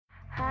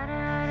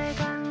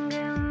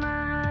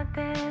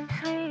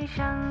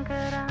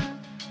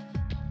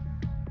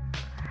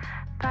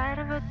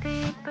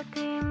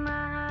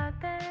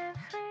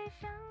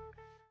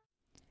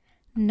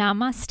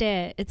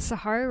Namaste, it's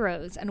Sahara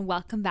Rose, and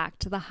welcome back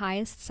to the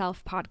Highest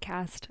Self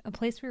podcast, a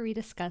place where we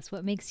discuss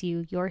what makes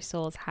you your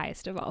soul's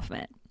highest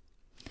evolvement.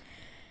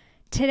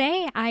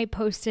 Today, I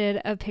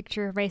posted a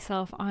picture of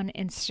myself on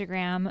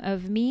Instagram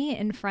of me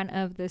in front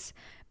of this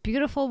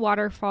beautiful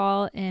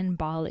waterfall in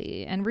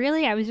Bali. And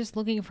really, I was just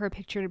looking for a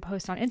picture to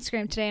post on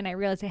Instagram today, and I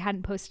realized I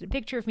hadn't posted a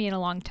picture of me in a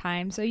long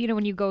time. So,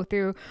 when you go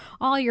through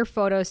all your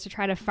photos to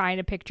try to find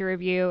a picture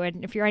of you,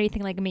 and if you're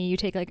anything like me, you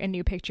take like a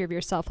new picture of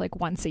yourself like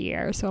once a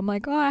year. So I'm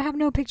like, oh, I have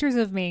no pictures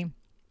of me.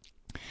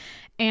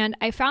 And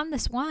I found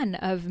this one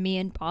of me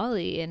in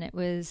Bali, and it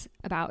was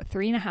about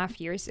 3.5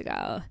 years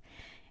ago.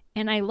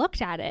 And I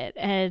looked at it,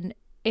 and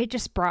it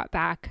just brought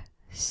back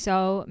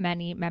so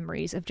many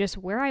memories of just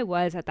where I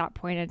was at that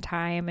point in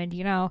time. And,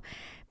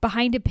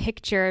 behind a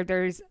picture,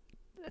 there's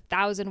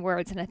 1,000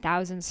 words and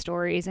 1,000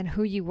 stories, and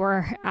who you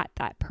were at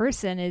that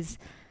person is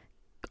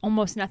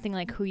almost nothing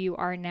like who you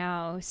are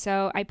now.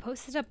 So I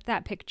posted up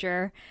that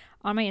picture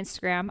on my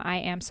Instagram, I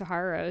am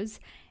Sahara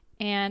Rose,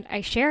 and I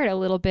shared a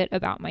little bit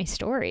about my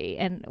story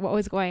and what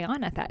was going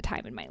on at that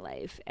time in my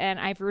life. And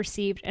I've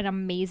received an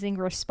amazing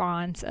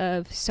response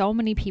of so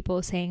many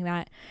people saying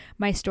that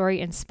my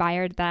story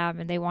inspired them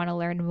and they want to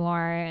learn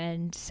more.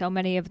 And so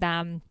many of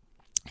them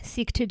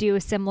seek to do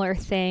a similar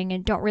thing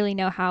and don't really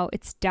know how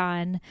it's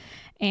done,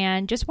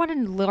 and just want to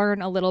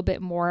learn a little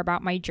bit more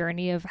about my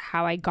journey of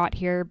how I got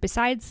here,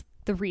 besides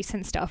the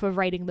recent stuff of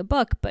writing the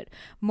book, but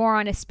more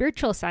on a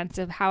spiritual sense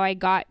of how I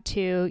got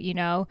to,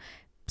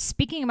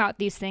 speaking about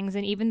these things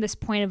and even this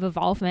point of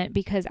evolvement,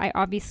 because I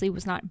obviously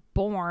was not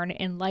born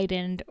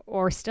enlightened,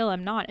 or still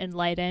am not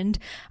enlightened.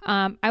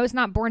 I was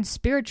not born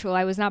spiritual.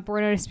 I was not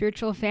born in a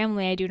spiritual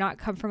family. I do not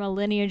come from a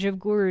lineage of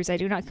gurus. I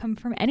do not come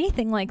from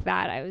anything like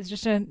that. I was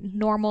just a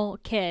normal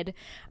kid.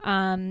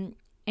 And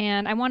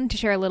I wanted to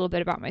share a little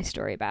bit about my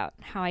story, about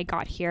how I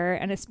got here,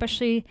 and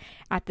especially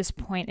at this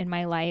point in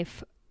my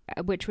life,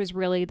 which was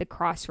really the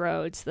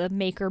crossroads, the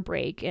make or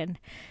break, and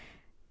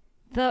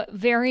the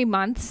very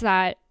months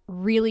that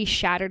really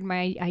shattered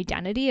my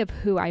identity of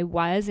who I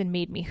was and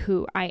made me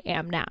who I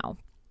am now.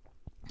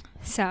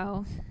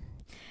 So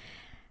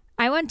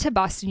I went to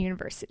Boston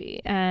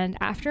University, and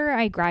after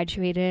I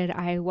graduated,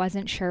 I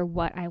wasn't sure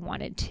what I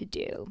wanted to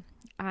do.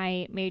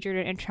 I majored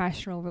in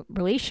international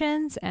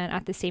relations, and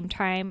at the same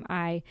time,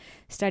 I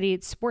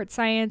studied sports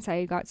science.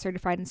 I got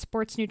certified in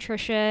sports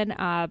nutrition.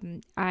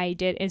 I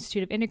did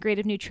Institute of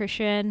Integrative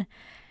Nutrition,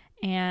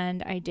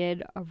 and I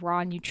did a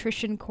raw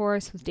nutrition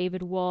course with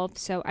David Wolf.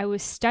 So I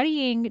was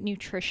studying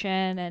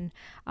nutrition and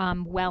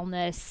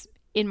wellness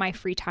in my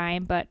free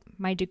time, but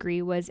my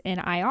degree was in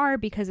IR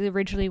because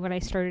originally when I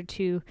started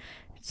to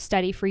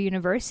study for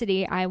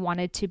university, I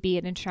wanted to be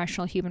an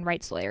international human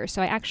rights lawyer.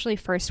 So I actually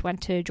first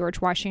went to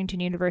George Washington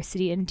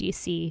University in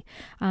DC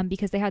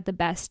because they had the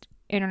best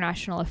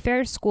international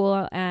affairs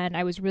school, and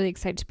I was really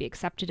excited to be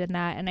accepted in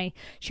that. And I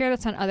share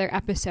this on other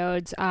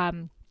episodes.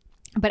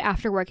 But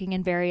after working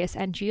in various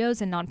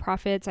NGOs and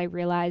nonprofits, I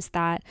realized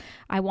that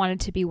I wanted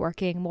to be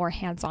working more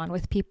hands-on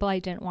with people. I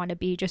didn't want to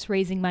be just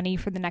raising money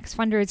for the next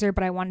fundraiser,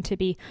 but I wanted to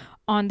be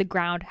on the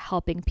ground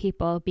helping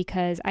people,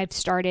 because I've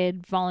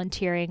started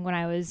volunteering when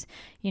I was,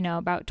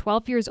 about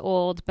 12 years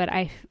old, but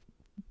I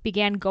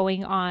began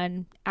going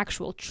on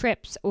actual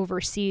trips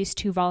overseas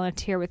to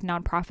volunteer with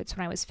nonprofits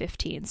when I was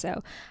 15.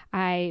 So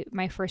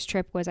my first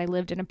trip was, I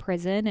lived in a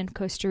prison in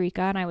Costa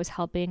Rica, and I was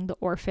helping the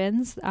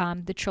orphans,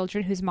 the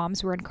children whose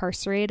moms were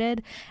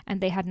incarcerated and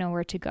they had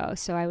nowhere to go.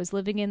 So I was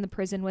living in the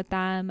prison with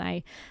them.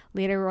 I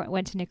later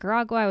went to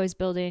Nicaragua. I was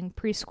building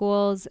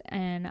preschools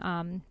in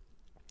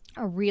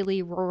a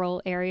really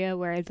rural area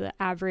where the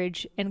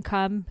average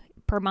income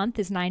per month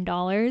is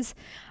 $9.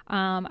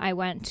 I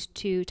went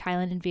to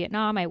Thailand and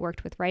Vietnam. I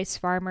worked with rice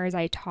farmers.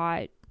 I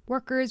taught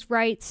workers'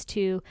 rights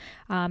to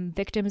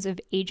victims of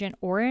Agent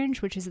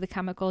Orange, which is the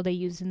chemical they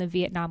used in the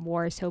Vietnam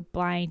War. So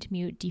blind,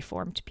 mute,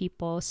 deformed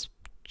people,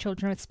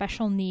 children with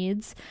special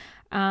needs.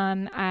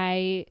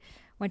 I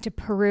went to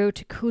Peru,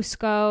 to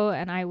Cusco,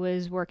 and I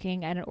was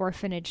working at an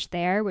orphanage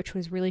there, which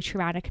was really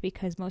traumatic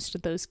because most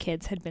of those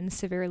kids had been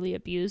severely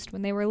abused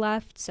when they were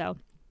left. So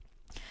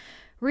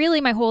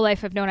really, my whole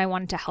life I've known I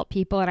wanted to help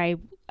people, and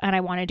I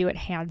want to do it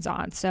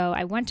hands-on. So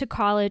I went to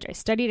college, I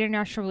studied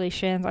international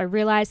relations. I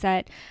realized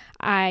that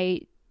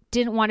I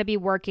didn't want to be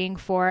working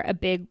for a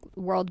big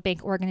World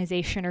Bank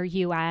organization or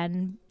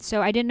UN.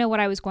 So I didn't know what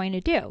I was going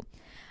to do.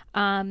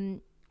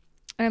 And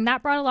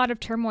that brought a lot of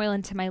turmoil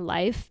into my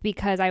life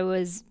because I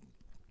was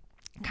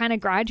kind of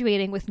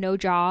graduating with no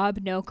job,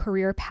 no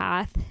career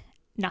path,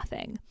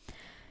 nothing.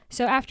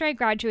 So after I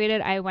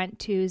graduated, I went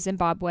to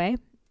Zimbabwe,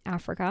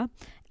 Africa,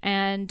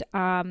 and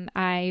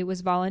I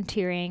was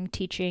volunteering,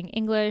 teaching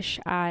English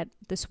at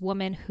this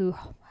woman who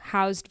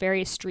housed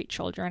various street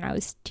children. I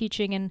was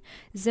teaching in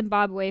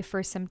Zimbabwe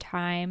for some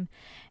time.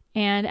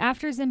 And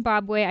after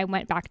Zimbabwe, I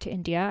went back to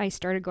India. I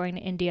started going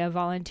to India,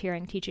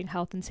 volunteering, teaching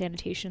health and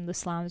sanitation in the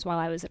slums while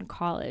I was in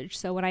college.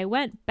 So when I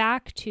went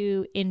back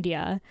to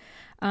India,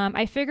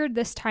 I figured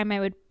this time I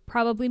would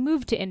probably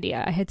move to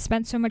India. I had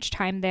spent so much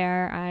time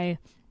there. I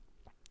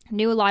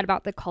knew a lot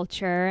about the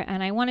culture,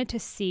 and I wanted to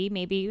see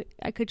maybe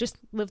I could just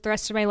live the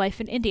rest of my life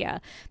in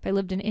India. If I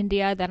lived in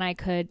India, then I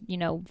could,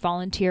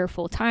 volunteer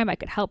full time. I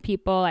could help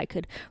people. I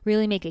could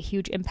really make a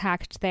huge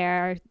impact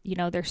there.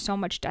 There's so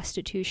much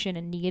destitution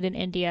and need in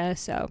India.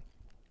 So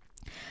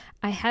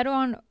I head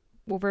on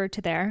over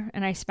to there,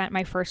 and I spent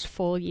my first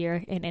full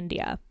year in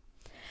India.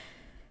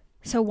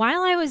 So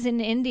while I was in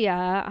India,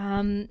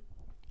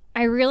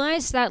 I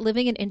realized that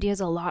living in India is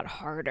a lot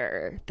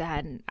harder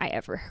than I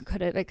ever could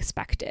have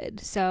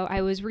expected. So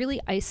I was really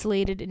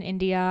isolated in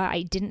India.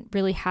 I didn't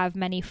really have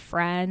many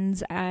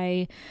friends.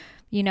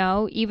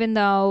 Even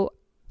though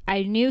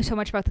I knew so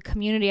much about the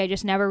community, I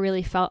just never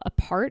really felt a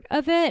part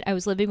of it. I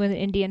was living with an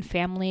Indian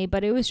family,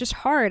 but it was just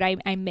hard.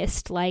 I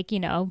missed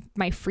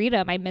my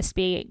freedom. I missed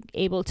being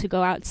able to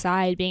go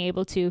outside, being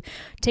able to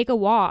take a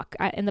walk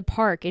in the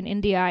park. In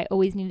India, I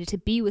always needed to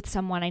be with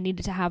someone. I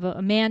needed to have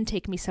a man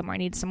take me somewhere. I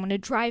needed someone to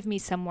drive me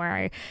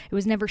somewhere. It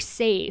was never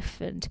safe.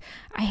 And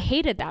I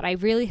hated that. I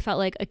really felt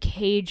like a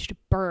caged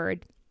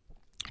bird,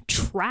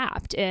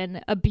 trapped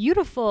in a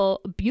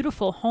beautiful,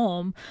 beautiful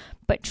home,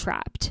 but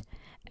trapped.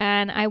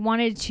 And I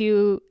wanted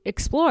to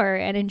explore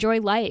and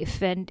enjoy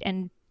life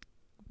and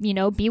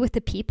be with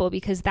the people,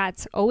 because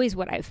that's always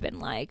what I've been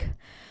like.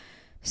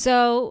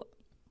 So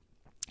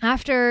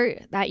after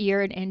that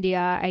year in India,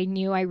 I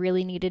knew I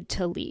really needed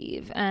to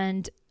leave.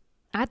 And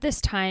at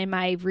this time,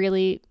 I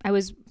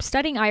was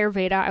studying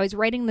Ayurveda. I was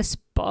writing this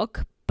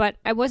book, but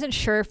I wasn't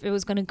sure if it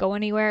was going to go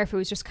anywhere, if it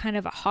was just kind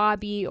of a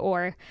hobby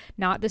or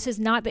not. This is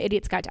not the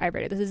Idiot's Guide to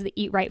Ayurveda. This is the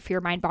Eat Right for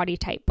Your Mind Body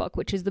Type book,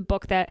 which is the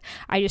book that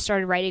I just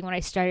started writing when I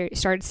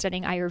started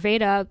studying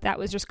Ayurveda. That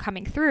was just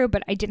coming through,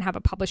 but I didn't have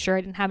a publisher.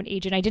 I didn't have an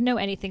agent. I didn't know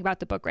anything about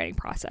the book writing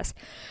process.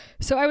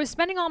 So I was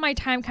spending all my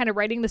time kind of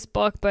writing this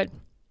book, but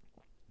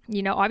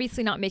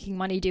obviously not making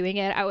money doing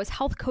it. I was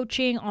health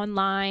coaching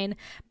online,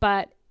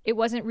 but it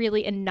wasn't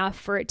really enough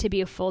for it to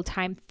be a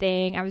full-time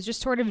thing. I was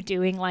just sort of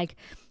doing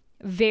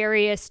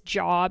various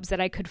jobs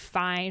that I could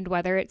find,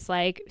 whether it's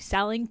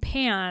selling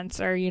pants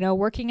or,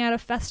 working at a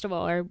festival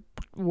or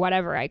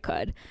whatever I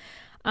could.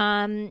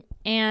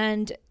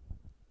 And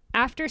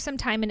after some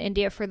time in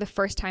India, for the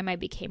first time, I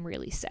became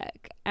really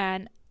sick.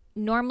 And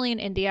normally in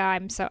India,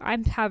 I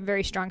have a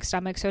very strong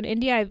stomach. So in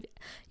India,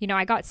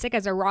 I got sick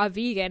as a raw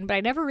vegan, but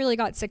I never really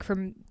got sick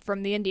from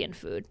the Indian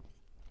food.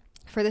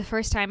 For the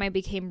first time, I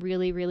became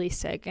really, really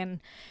sick. And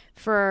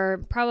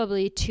for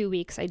probably 2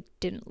 weeks, I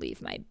didn't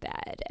leave my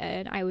bed.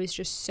 And I was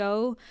just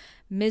so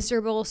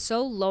miserable,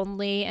 so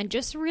lonely, and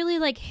just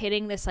really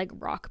hitting this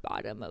rock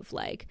bottom of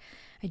I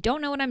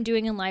don't know what I'm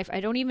doing in life. I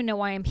don't even know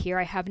why I'm here.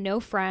 I have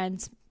no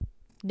friends,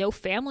 no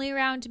family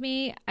around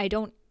me. I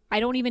don't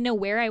even know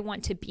where I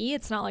want to be.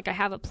 It's not like I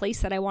have a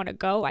place that I want to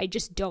go. I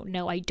just don't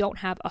know. I don't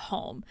have a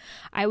home.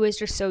 I was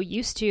just so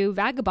used to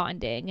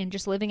vagabonding and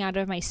just living out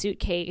of my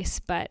suitcase.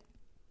 But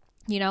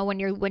when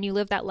you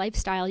live that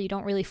lifestyle, you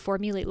don't really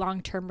formulate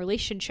long-term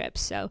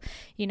relationships. So,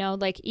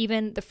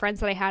 even the friends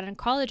that I had in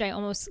college, I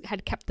almost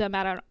had kept them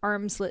at an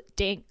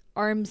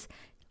arm's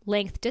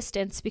length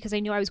distance because I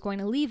knew I was going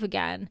to leave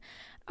again.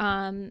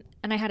 And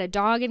I had a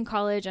dog in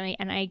college,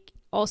 and I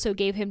also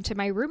gave him to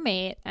my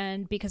roommate,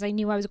 and because I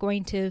knew I was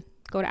going to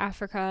go to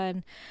Africa.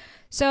 And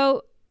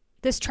so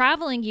this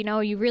traveling,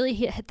 you really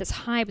hit this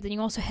high, but then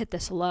you also hit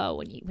this low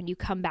when you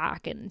come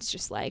back, and it's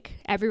just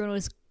everyone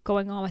was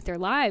going on with their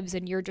lives,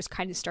 and you're just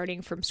kind of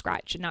starting from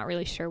scratch and not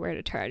really sure where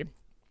to turn.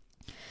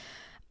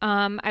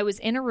 I was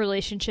in a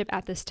relationship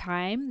at this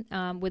time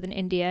with an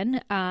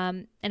Indian,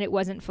 and it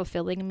wasn't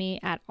fulfilling me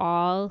at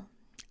all.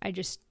 I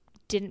just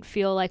didn't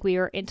feel like we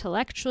were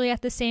intellectually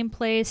at the same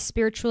place,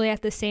 spiritually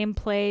at the same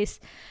place.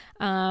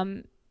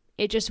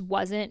 It just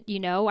wasn't,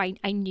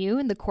 I knew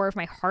in the core of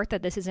my heart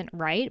that this isn't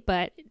right,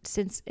 but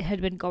since it had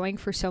been going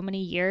for so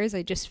many years,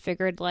 I just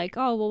figured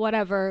oh, well,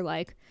 whatever,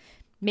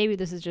 maybe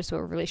this is just what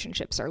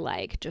relationships are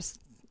like, just,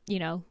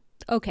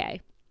 okay.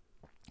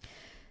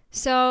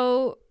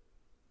 So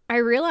I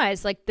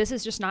realized this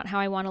is just not how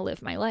I want to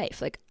live my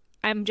life.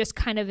 I'm just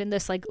kind of in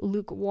this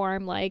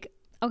lukewarm,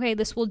 okay,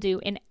 this will do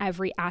in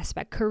every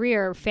aspect: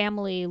 career,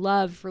 family,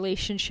 love,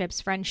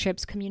 relationships,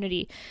 friendships,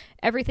 community.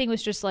 Everything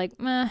was just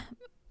meh,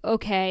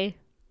 okay,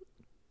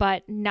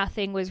 but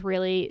nothing was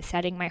really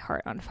setting my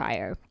heart on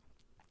fire.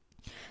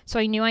 So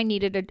I knew I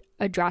needed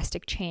a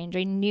drastic change.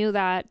 I knew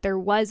that there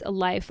was a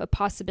life, a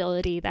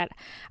possibility that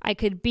I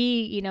could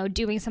be,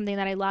 doing something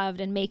that I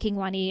loved and making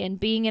money and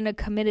being in a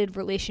committed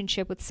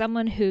relationship with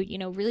someone who,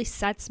 really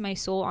sets my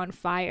soul on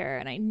fire.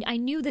 And I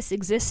knew this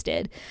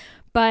existed,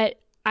 but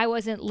I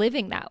wasn't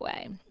living that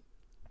way.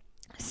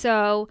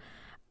 So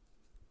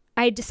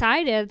I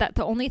decided that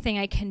the only thing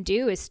I can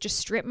do is just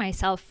strip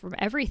myself from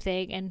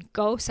everything and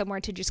go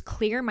somewhere to just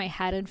clear my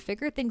head and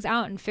figure things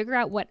out and figure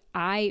out what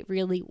I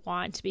really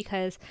want,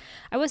 because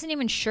I wasn't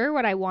even sure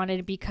what I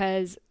wanted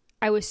because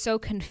I was so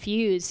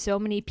confused. So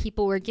many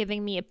people were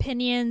giving me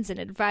opinions and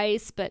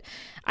advice, but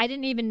I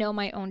didn't even know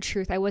my own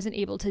truth. I wasn't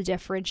able to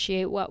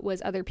differentiate what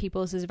was other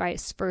people's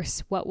advice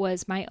versus what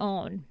was my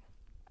own.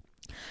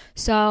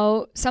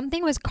 So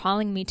something was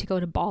calling me to go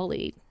to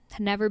Bali.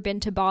 Had never been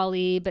to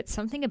Bali, but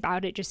something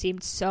about it just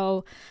seemed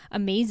so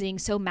amazing,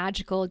 so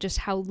magical, just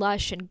how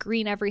lush and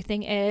green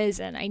everything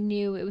is. And I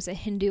knew it was a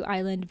Hindu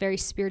island, very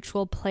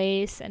spiritual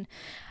place. And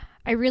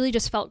I really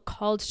just felt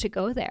called to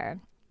go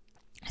there.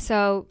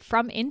 So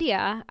from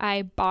India,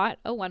 I bought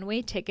a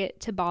one-way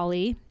ticket to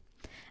Bali,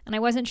 and I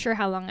wasn't sure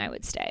how long I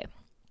would stay.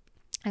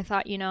 I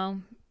thought,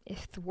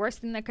 if the worst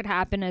thing that could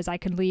happen is I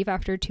can leave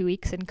after 2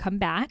 weeks and come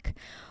back,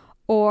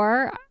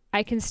 or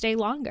I can stay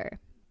longer.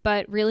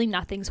 But really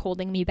nothing's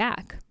holding me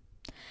back.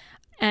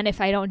 And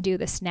if I don't do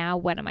this now,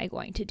 when am I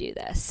going to do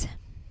this?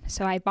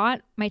 So I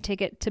bought my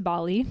ticket to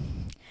Bali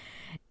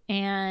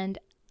and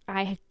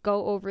I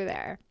go over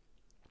there.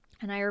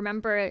 And I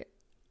remember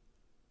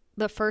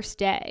the first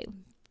day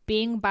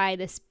being by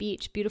this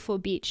beach, beautiful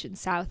beach in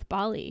South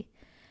Bali.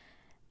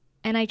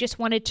 And I just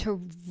wanted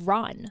to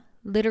run,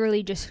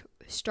 literally just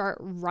start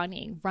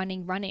running.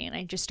 And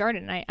I just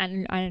started,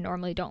 and I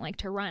normally don't like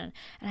to run.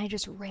 And I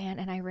just ran.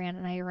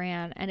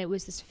 And it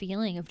was this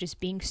feeling of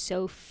just being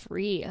so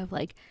free, of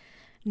like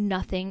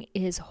nothing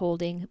is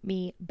holding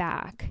me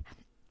back.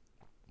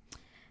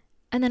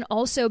 And then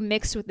also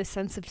mixed with the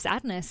sense of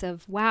sadness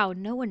of, wow,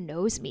 no one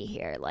knows me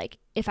here. Like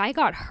if I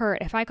got hurt,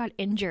 if I got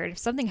injured, if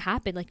something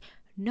happened, like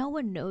no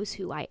one knows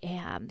who I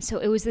am. So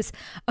it was this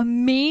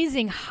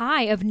amazing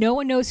high of no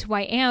one knows who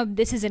I am.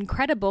 This is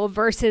incredible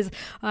versus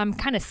I'm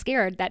kind of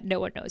scared that no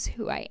one knows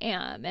who I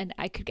am and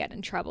I could get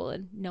in trouble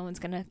and no one's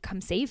going to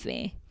come save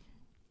me.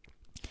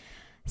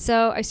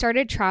 So I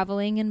started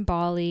traveling in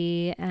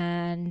Bali,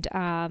 and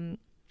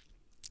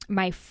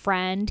my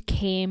friend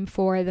came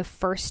for the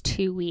first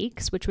 2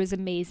 weeks, which was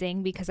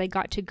amazing because I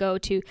got to go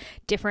to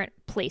different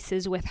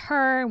places with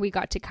her. We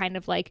got to kind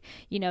of like,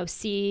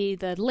 see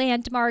the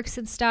landmarks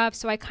and stuff.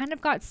 So I kind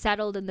of got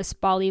settled in this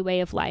Bali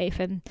way of life,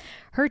 and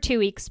her 2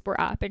 weeks were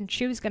up and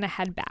she was going to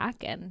head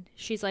back. And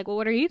she's like, well,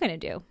 what are you going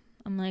to do?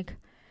 I'm like,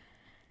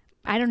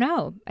 I don't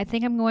know. I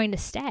think I'm going to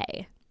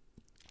stay.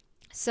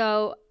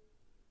 So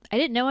I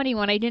didn't know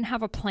anyone. I didn't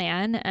have a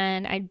plan.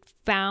 And I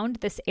found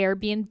this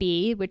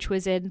Airbnb, which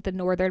was in the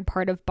northern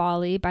part of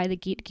Bali by the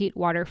Geet Geet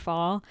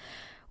waterfall,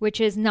 which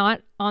is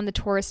not on the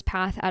tourist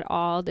path at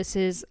all. This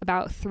is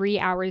about 3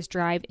 hours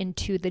drive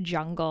into the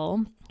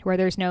jungle where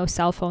there's no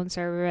cell phone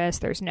service.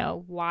 There's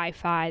no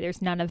Wi-Fi.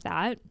 There's none of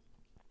that.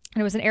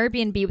 And it was an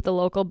Airbnb with a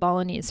local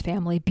Balinese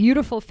family,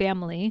 beautiful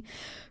family,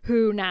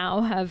 who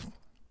now have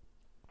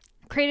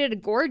created a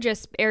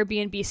gorgeous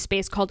Airbnb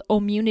space called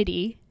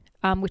Omunity,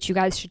 which you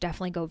guys should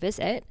definitely go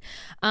visit.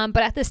 But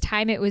at this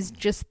time, it was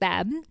just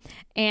them.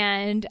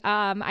 And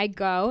I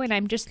go and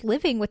I'm just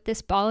living with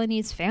this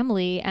Balinese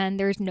family, and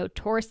there's no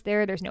tourists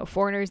there. There's no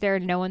foreigners there.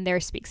 No one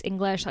there speaks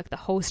English. Like the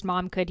host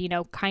mom could,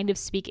 kind of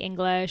speak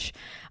English.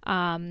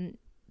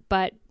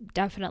 But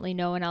definitely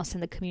no one else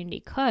in the community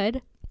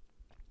could.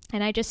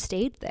 And I just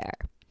stayed there.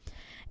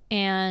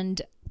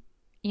 And,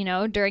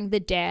 during the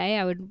day,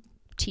 I would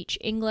teach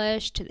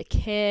English to the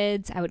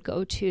kids. I would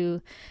go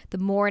to the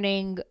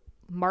morning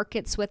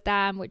markets with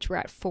them, which were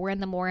at 4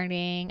 a.m,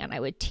 and I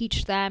would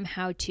teach them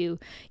how to,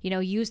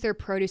 use their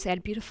produce. They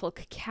had beautiful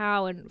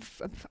cacao and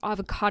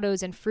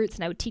avocados and fruits,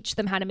 and I would teach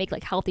them how to make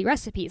like healthy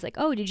recipes. Like,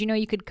 oh, did you know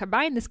you could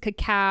combine this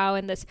cacao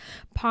and this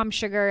palm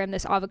sugar and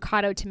this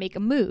avocado to make a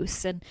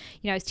mousse? And,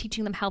 I was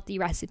teaching them healthy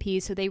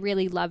recipes, so they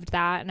really loved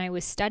that. And I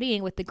was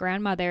studying with the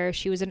grandmother.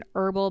 She was an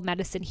herbal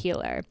medicine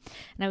healer,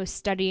 and I was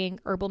studying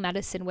herbal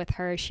medicine with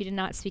her. She did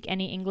not speak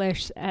any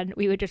English, and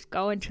we would just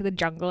go into the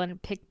jungle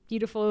and pick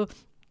beautiful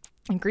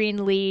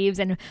green leaves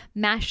and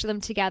mash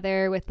them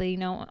together with,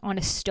 on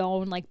a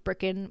stone, like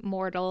brick and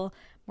mortar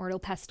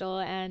pestle.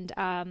 And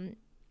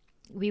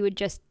we would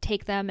just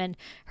take them, and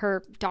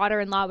her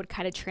daughter-in-law would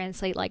kind of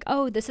translate like,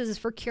 oh, this is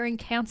for curing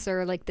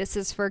cancer, like this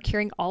is for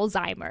curing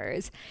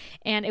Alzheimer's.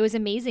 And it was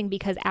amazing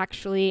because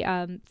actually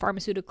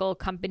pharmaceutical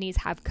companies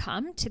have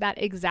come to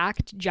that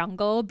exact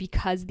jungle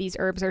because these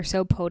herbs are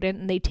so potent,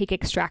 and they take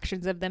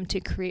extractions of them to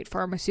create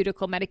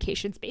pharmaceutical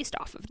medications based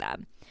off of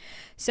them.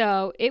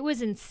 So it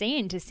was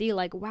insane to see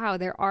like, wow,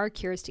 there are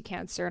cures to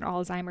cancer and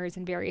Alzheimer's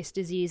and various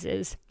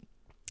diseases.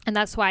 And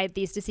that's why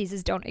these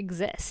diseases don't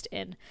exist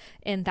in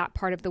that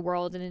part of the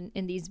world and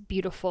in these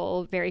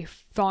beautiful, very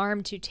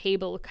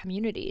farm-to-table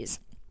communities.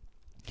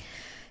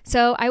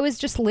 So I was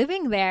just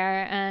living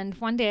there, and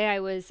one day I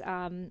was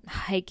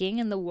hiking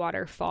in the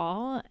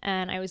waterfall,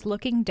 and I was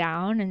looking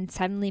down, and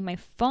suddenly my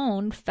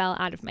phone fell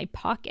out of my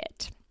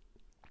pocket.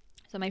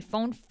 So my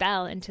phone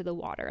fell into the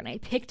water, and I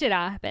picked it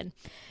up, and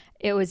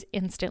it was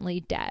instantly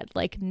dead,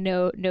 like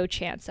no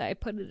chance. So I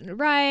put it in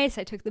rice,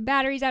 I took the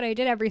batteries out, I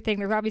did everything.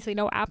 There's obviously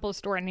no Apple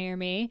store near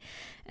me.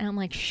 And I'm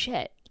like,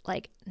 shit,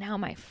 like now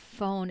my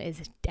phone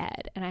is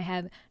dead and I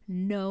have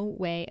no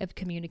way of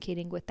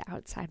communicating with the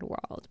outside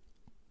world.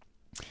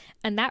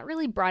 And that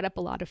really brought up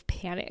a lot of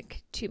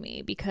panic to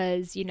me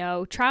because,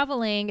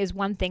 traveling is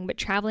one thing, but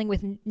traveling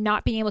with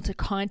not being able to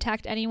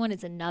contact anyone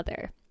is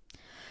another.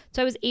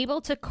 So I was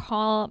able to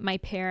call my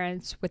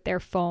parents with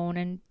their phone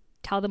and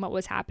tell them what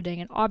was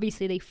happening. And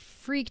obviously they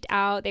freaked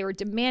out. They were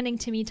demanding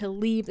to me to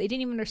leave. They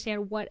didn't even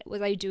understand what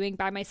was I doing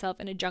by myself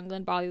in a jungle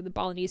in Bali with the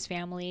Balinese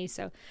family.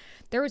 So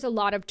there was a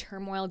lot of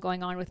turmoil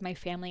going on with my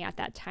family at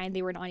that time.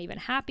 They were not even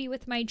happy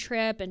with my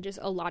trip, and just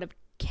a lot of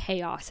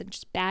chaos and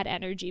just bad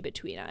energy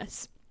between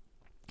us.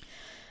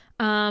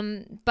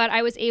 But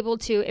I was able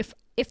to,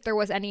 if there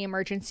was any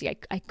emergency,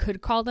 I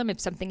could call them if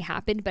something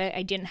happened, but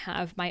I didn't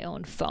have my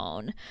own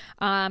phone.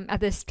 At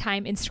this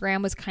time,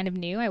 Instagram was kind of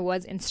new. I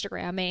was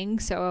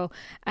Instagramming. So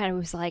I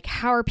was like,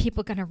 how are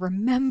people going to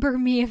remember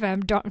me if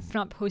I'm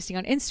not posting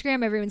on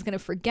Instagram? Everyone's going to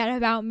forget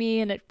about me.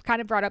 And it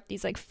kind of brought up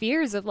these like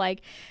fears of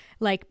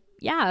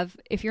yeah,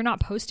 if you're not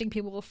posting,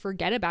 people will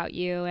forget about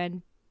you,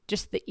 and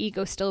just the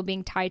ego still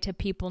being tied to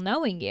people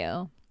knowing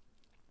you.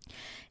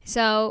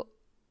 So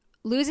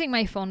losing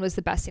my phone was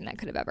the best thing that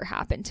could have ever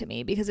happened to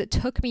me, because it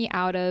took me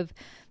out of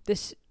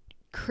this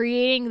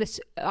creating this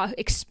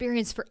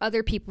experience for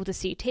other people to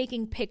see,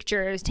 taking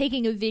pictures,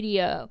 taking a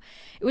video.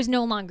 It was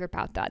no longer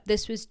about that.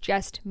 This was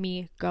just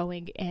me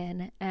going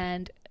in,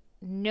 and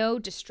no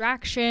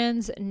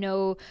distractions,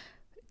 no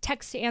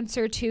text to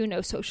answer to,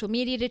 no social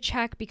media to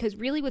check, because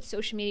really with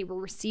social media, we're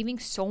receiving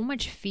so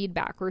much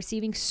feedback. We're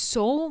receiving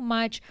so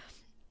much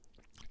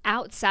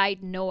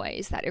outside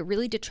noise that it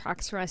really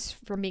detracts from us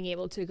from being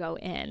able to go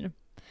in.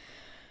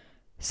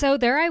 So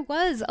there I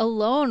was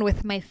alone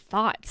with my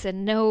thoughts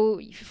and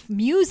no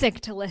music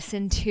to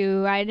listen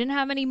to. I didn't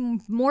have any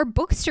more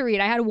books to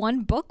read. I had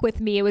one book with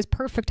me. It was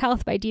Perfect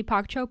Health by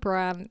Deepak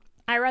Chopra.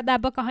 I read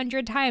that book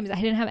 100 times. I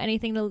didn't have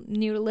anything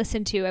new to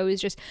listen to. It was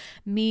just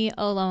me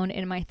alone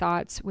in my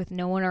thoughts with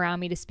no one around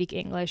me to speak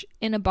English,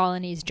 in a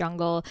Balinese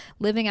jungle,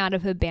 living out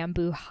of a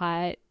bamboo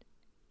hut,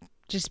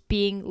 just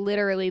being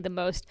literally the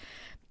most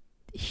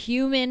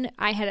human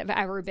I had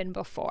ever been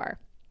before.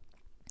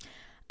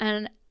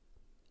 And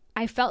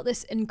I felt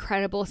this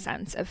incredible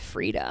sense of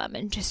freedom,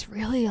 and just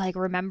really like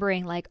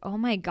remembering like, oh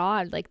my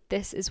God, like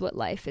this is what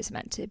life is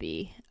meant to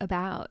be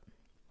about.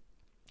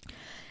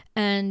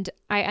 And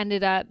I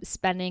ended up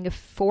spending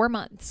 4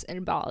 months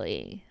in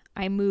Bali.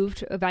 I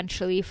moved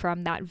eventually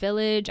from that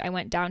village. I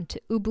went down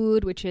to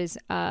Ubud, which is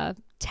a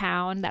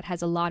town that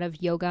has a lot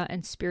of yoga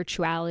and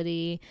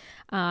spirituality.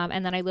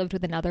 And then I lived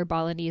with another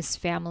Balinese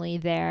family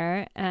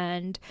there.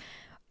 And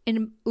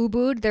in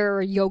Ubud, there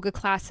are yoga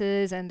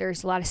classes and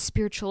there's a lot of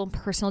spiritual and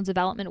personal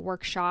development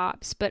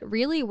workshops. But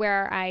really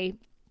where I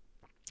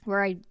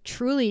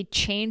truly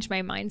changed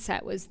my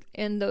mindset was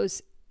in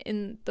those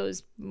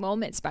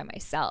moments by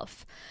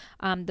myself,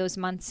 those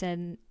months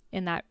in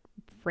that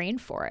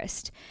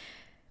rainforest.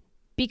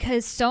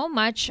 Because so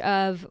much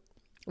of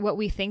what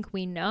we think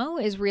we know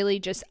is really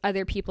just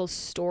other people's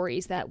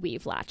stories that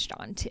we've latched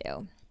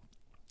onto.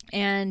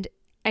 And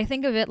I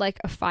think of it like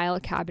a file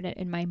cabinet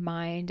in my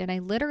mind. And I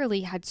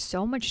literally had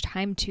so much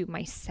time to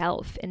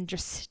myself and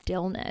just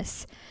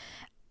stillness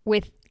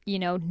with,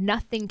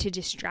 nothing to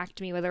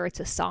distract me, whether it's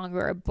a song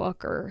or a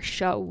book or a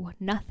show,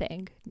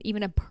 nothing,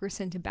 even a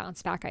person to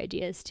bounce back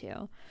ideas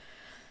to.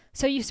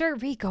 So you start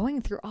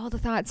going through all the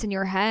thoughts in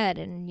your head.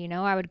 And,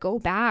 I would go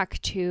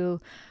back to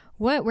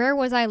where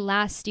was I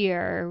last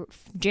year,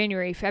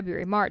 January,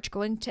 February, March,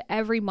 going to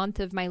every month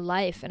of my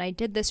life. And I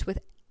did this with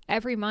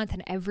every month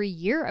and every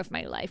year of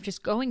my life,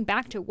 just going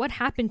back to what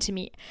happened to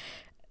me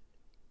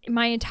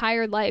my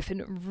entire life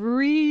and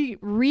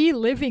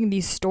reliving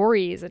these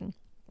stories. And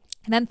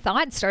then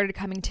thoughts started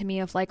coming to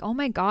me of like, oh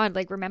my God,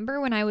 like remember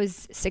when I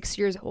was 6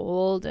 years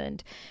old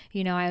and,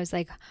 I was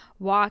like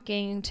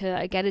walking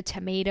to get a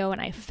tomato and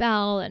I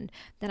fell and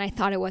then I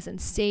thought it wasn't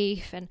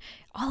safe, and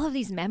all of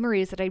these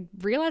memories that I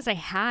realized I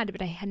had,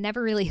 but I had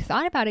never really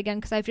thought about again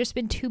because I've just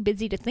been too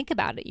busy to think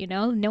about it.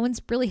 No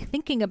one's really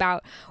thinking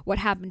about what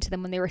happened to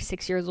them when they were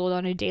 6 years old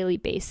on a daily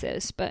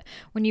basis. But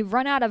when you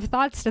run out of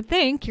thoughts to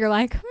think, you're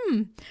like,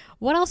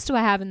 what else do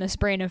I have in this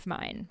brain of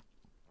mine?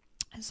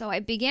 So I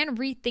began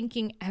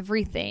rethinking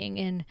everything.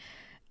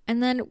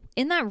 And then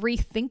in that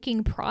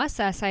rethinking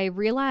process, I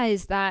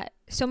realized that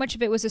so much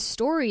of it was a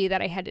story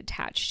that I had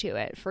attached to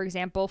it. For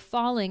example,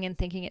 falling and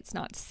thinking it's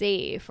not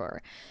safe,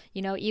 or,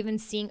 even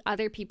seeing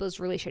other people's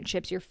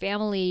relationships, your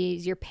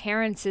family's, your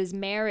parents'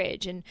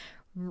 marriage, and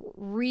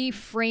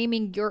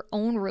reframing your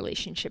own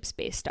relationships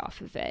based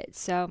off of it.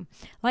 So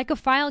like a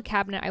file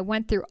cabinet, I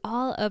went through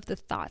all of the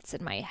thoughts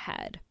in my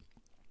head.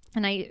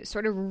 And I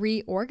sort of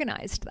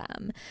reorganized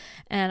them.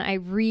 And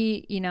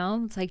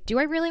it's like, do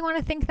I really want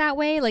to think that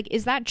way? Like,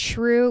 is that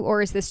true?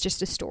 Or is this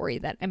just a story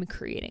that I'm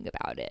creating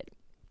about it?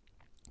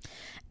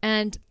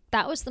 And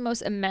that was the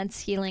most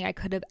immense healing I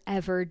could have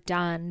ever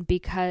done,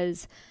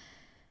 because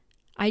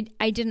I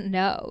didn't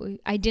know.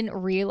 I didn't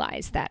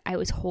realize that I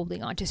was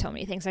holding on to so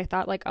many things. I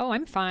thought like, oh,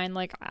 I'm fine.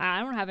 Like, I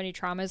don't have any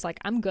traumas. Like,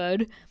 I'm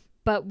good.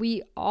 But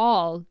we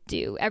all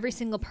do. Every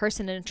single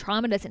person. And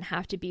trauma doesn't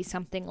have to be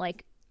something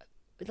like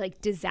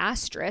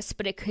disastrous,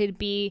 but it could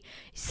be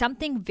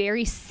something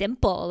very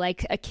simple,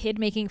 like a kid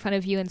making fun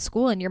of you in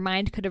school, and your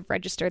mind could have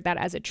registered that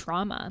as a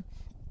trauma.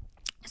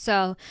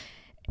 So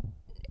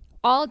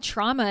all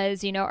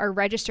traumas, are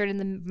registered in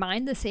the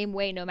mind the same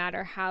way, no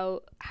matter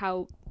how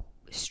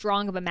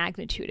strong of a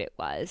magnitude it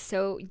was.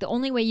 So the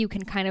only way you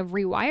can kind of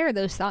rewire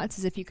those thoughts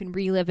is if you can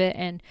relive it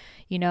and,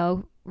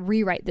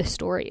 rewrite the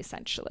story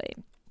essentially.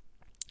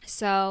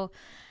 So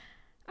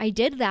I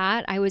did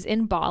that. I was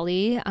in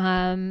Bali.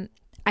 I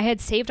had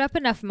saved up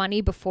enough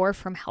money before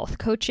from health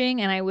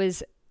coaching,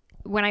 and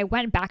when I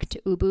went back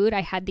to Ubud,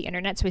 I had the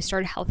internet, so I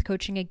started health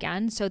coaching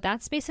again. So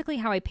that's basically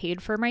how I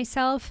paid for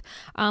myself.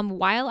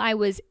 While I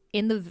was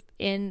in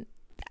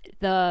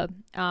the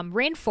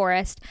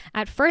rainforest,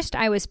 at first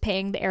I was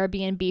paying the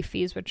Airbnb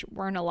fees, which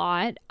weren't a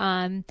lot.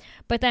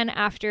 But then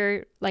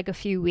after like a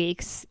few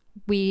weeks,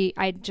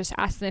 I just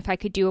asked them if I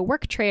could do a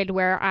work trade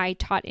where I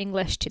taught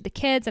English to the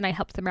kids and I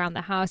helped them around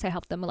the house. I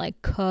helped them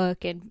like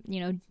cook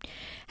and,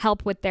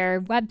 help with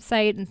their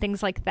website and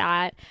things like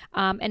that.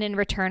 And in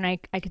return, I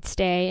could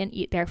stay and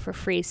eat there for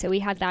free. So we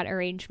had that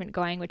arrangement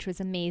going, which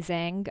was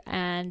amazing.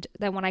 And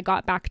then when I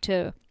got back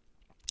to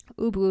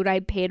Ubud,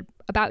 I paid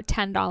about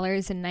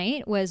 $10 a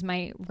night was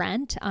my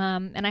rent.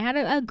 And I had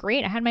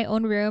I had my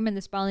own room in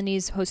this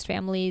Balinese host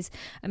family's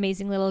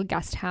amazing little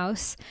guest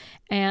house.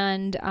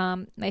 And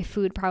my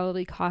food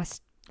probably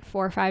cost $4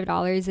 or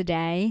 $5 a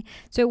day.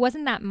 So it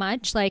wasn't that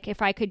much. Like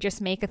if I could just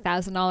make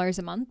 $1,000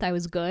 a month, I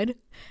was good.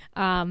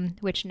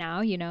 Which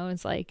now,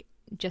 is like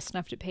just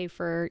enough to pay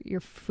for your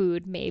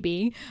food,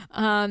 maybe.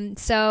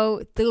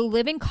 So the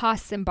living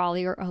costs in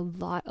Bali are a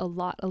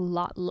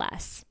lot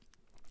less.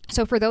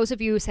 So for those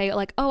of you who say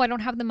like, oh, I don't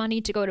have the money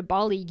to go to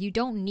Bali, you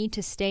don't need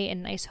to stay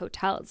in nice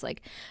hotels.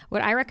 Like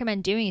what I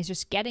recommend doing is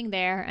just getting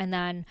there and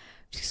then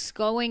just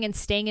going and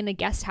staying in a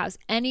guest house.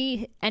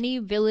 Any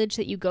village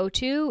that you go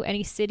to,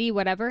 any city,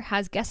 whatever,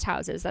 has guest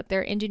houses that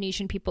they're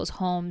Indonesian people's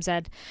homes,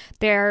 and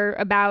they're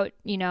about,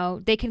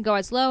 they can go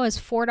as low as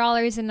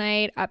 $4 a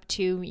night up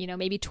to,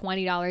 maybe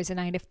 $20 a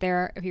night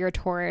if you're a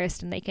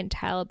tourist and they can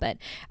tell. But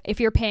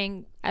if you're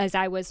paying, as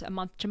I was, a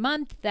month to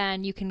month,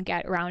 then you can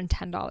get around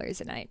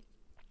 $10 a night.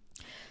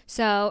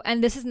 So,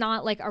 and this is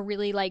not like a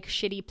really like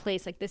shitty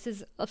place. Like this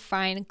is a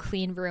fine,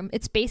 clean room.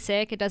 It's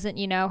basic. It doesn't,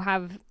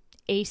 have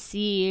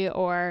AC,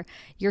 or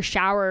your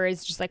shower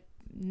is just like,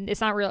 it's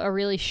not a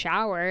really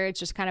shower. It's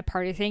just kind of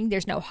part of the thing.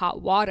 There's no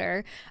hot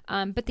water.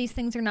 But these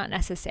things are not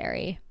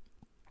necessary.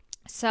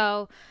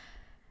 So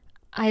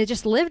I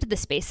just lived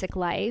this basic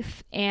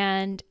life.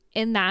 And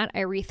in that, I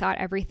rethought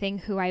everything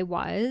who I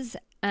was.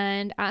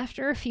 And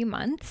after a few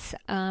months,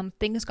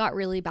 things got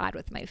really bad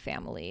with my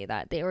family,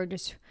 that they were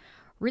just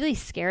really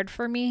scared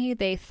for me.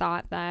 They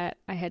thought that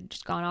I had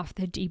just gone off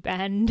the deep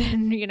end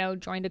and,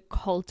 joined a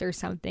cult or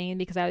something,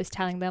 because I was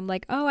telling them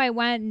like, oh, I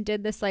went and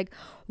did this like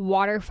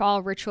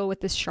waterfall ritual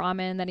with this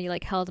shaman that he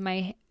like held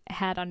my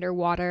head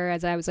underwater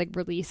as I was like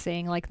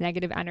releasing like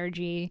negative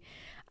energy,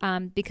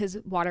 because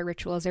water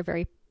rituals are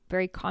very,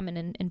 very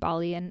common in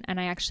Bali. And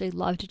I actually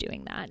loved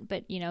doing that.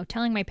 But,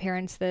 telling my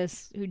parents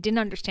this, who didn't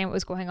understand what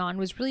was going on,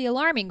 was really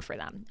alarming for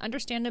them.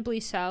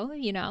 Understandably so.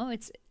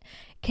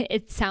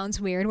 It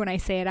sounds weird when I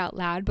say it out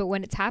loud, but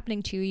when it's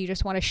happening to you, you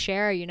just want to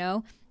share,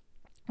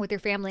 with your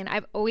family. And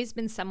I've always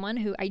been someone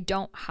who I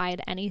don't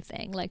hide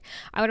anything. Like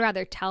I would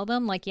rather tell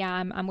them like, yeah,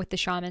 I'm with the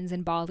shamans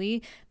in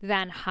Bali,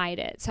 than hide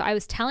it. So I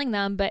was telling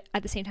them, but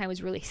at the same time, I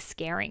was really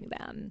scaring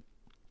them.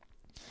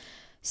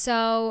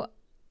 So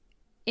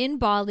in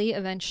Bali,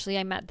 eventually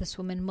I met this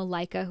woman,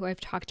 Malaika, who I've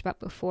talked about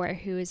before,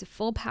 who is a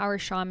full power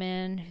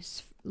shaman,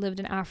 who's lived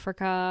in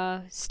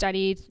Africa,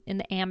 studied in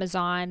the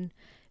Amazon,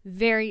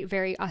 very,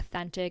 very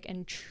authentic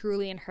and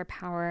truly in her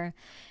power.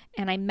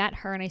 And I met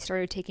her and I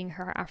started taking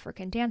her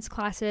African dance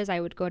classes.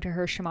 I would go to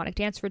her shamanic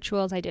dance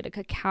rituals. I did a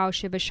cacao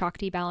Shiva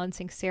Shakti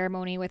balancing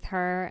ceremony with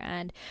her,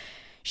 and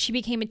she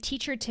became a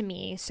teacher to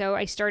me. So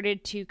I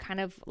started to kind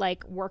of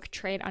like work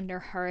trade under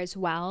her as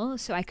well,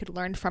 so I could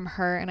learn from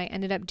her. And I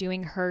ended up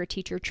doing her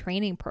teacher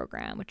training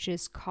program, which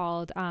is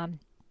called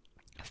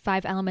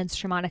 5 Elements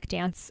Shamanic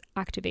Dance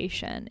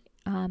Activation.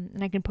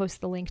 And I can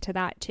post the link to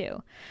that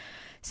too.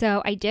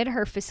 So I did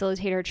her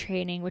facilitator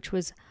training, which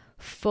was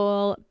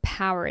full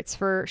power. It's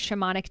for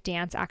shamanic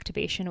dance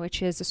activation,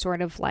 which is a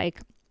sort of like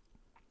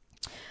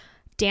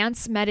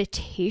dance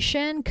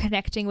meditation,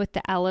 connecting with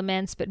the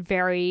elements, but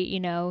very,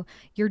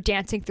 you're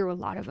dancing through a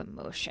lot of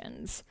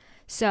emotions.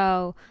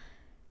 So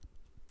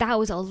that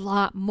was a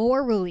lot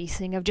more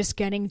releasing of just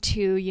getting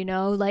to,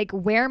 like,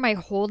 where am I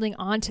holding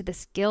on to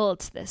this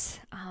guilt, this,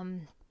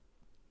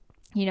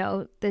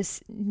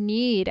 this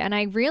need. And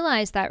I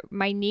realized that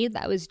my need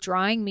that was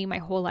drawing me my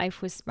whole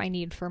life was my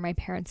need for my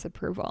parents'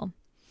 approval.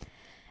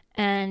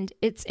 And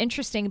it's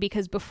interesting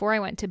because before I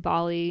went to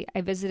Bali,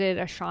 I visited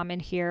a shaman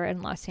here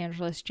in Los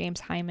Angeles, James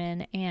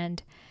Hyman.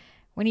 And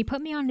when he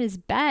put me on his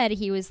bed,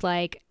 he was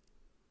like,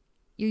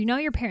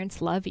 your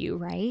parents love you,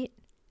 right?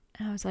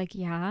 And I was like,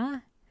 yeah.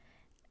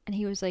 And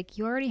he was like,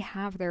 you already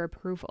have their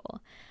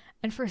approval.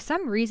 And for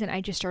some reason, I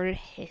just started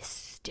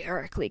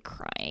hysterically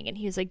crying. And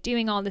he was like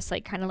doing all this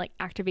like kind of like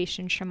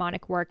activation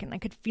shamanic work. And I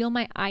could feel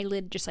my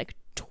eyelid just like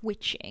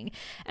twitching.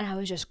 And I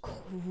was just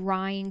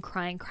crying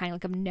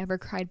like I've never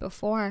cried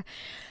before.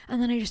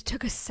 And then I just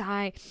took a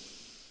sigh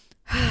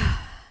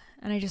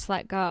and I just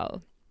let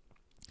go.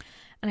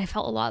 And I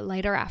felt a lot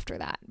lighter after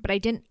that, but I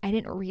didn't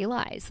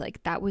realize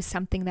like that was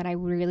something that I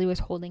really was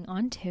holding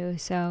on to.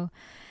 So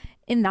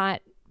in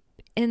that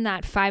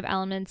 5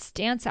 elements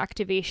dance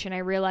activation, I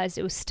realized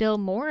it was still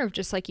more of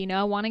just like,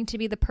 wanting to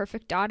be the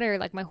perfect daughter,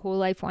 like my whole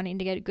life, wanting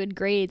to get good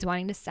grades,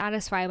 wanting to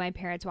satisfy my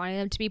parents, wanting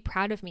them to be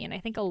proud of me. And I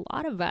think a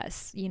lot of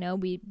us,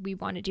 we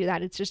want to do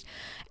that. It's just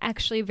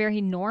actually a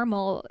very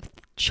normal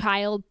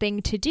child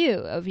thing to do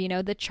of,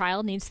 the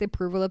child needs the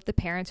approval of the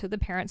parents, so the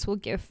parents will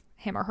give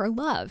him or her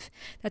love.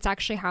 That's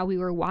actually how we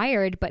were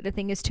wired. But the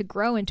thing is, to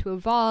grow and to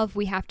evolve,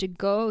 we have to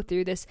go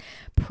through this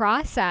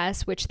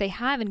process, which they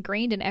have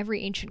ingrained in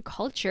every ancient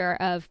culture,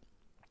 of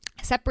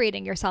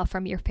separating yourself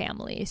from your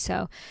family.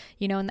 So,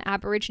 in the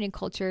Aborigine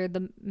culture,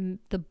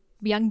 the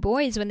young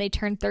boys, when they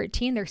turn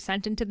 13, they're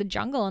sent into the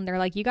jungle and they're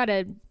like, you got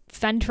to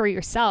fend for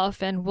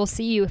yourself and we'll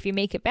see you if you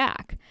make it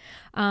back.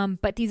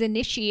 But these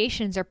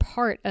initiations are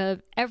part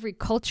of every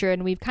culture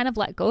and we've kind of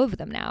let go of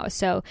them now.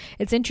 So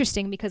it's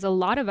interesting because a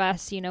lot of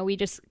us, we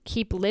just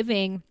keep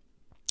living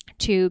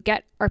to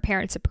get our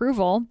parents'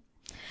 approval,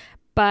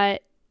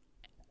 but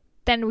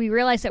then we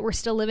realize that we're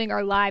still living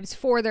our lives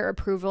for their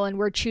approval and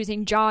we're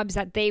choosing jobs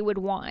that they would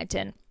want,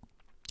 and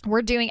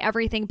we're doing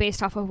everything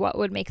based off of what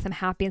would make them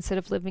happy instead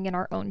of living in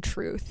our own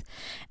truth.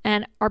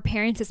 And our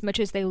parents, as much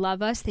as they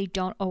love us, they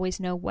don't always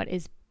know what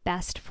is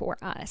best for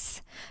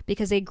us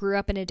because they grew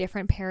up in a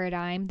different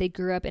paradigm. They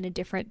grew up in a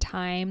different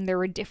time. There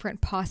were different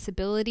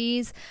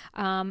possibilities.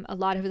 A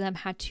lot of them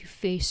had to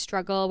face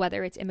struggle,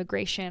 whether it's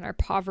immigration or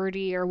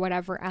poverty or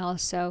whatever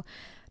else. So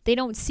they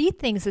don't see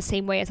things the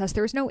same way as us.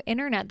 There was no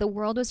internet. The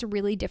world was a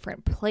really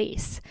different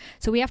place.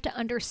 So we have to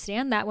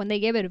understand that when they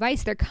give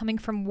advice, they're coming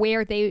from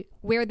where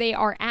they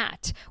are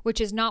at, which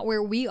is not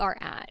where we are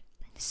at.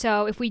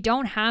 So if we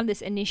don't have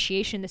this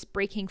initiation, this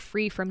breaking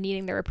free from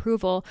needing their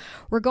approval,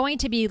 we're going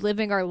to be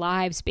living our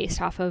lives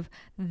based off of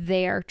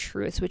their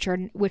truths,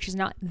 which is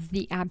not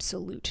the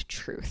absolute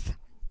truth.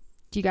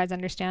 Do you guys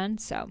understand?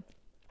 So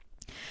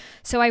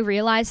I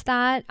realized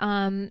that,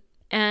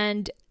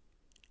 and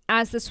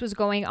as this was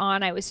going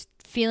on, I was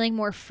feeling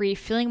more free,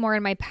 feeling more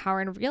in my power,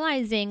 and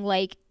realizing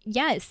like,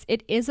 yes,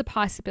 it is a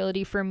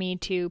possibility for me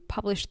to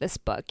publish this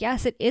book.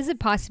 Yes, it is a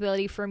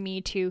possibility for me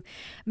to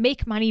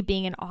make money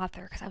being an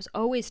author. Because I was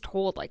always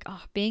told like,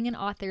 oh, being an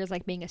author is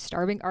like being a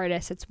starving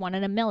artist. It's 1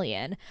 in a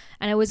million.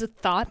 And it was a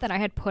thought that I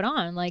had put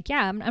on like,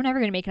 yeah, I'm never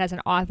going to make it as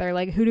an author.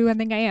 Like, who do I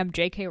think I am?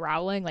 J.K.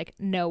 Rowling? Like,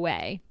 no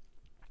way.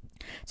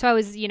 So I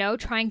was,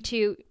 trying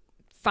to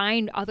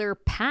find other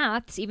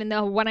paths, even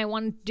though what I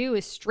want to do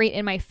is straight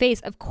in my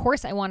face. Of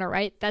course I want to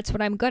write. That's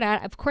what I'm good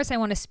at. Of course I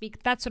want to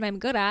speak. That's what I'm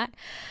good at.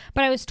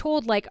 But I was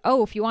told like,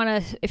 oh, if you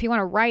want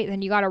to write,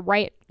 then you got to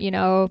write,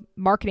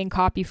 marketing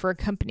copy for a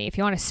company. If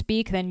you want to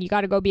speak, then you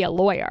got to go be a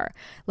lawyer.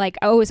 Like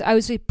I was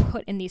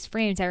put in these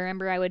frames. I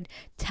remember I would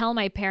tell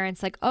my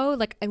parents like, oh,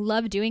 like I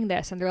love doing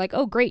this. And they're like,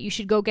 oh, great. You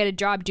should go get a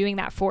job doing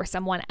that for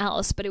someone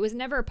else. But it was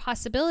never a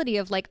possibility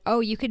of like,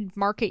 oh, you could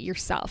market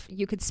yourself.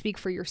 You could speak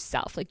for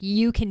yourself. Like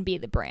you can be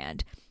the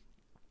brand.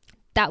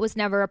 That was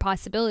never a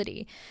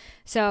possibility.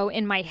 So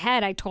in my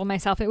head, I told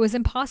myself it was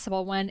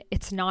impossible when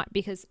it's not,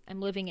 because I'm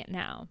living it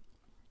now.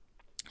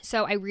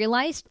 So I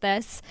realized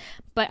this,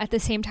 but at the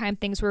same time,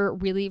 things were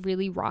really,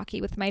 really rocky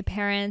with my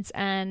parents.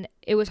 And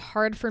it was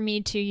hard for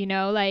me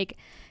to,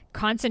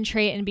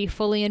 concentrate and be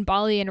fully in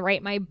Bali and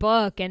write my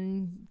book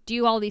and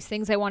do all these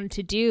things I wanted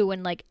to do.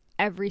 And like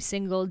every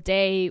single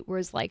day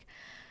was like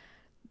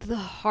the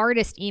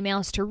hardest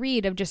emails to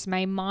read of just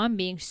my mom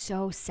being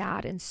so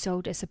sad and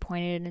so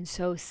disappointed and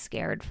so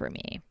scared for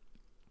me.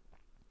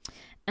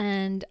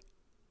 And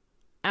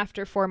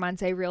after 4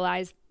 months, I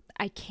realized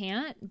I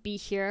can't be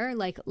here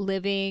like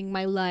living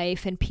my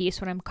life in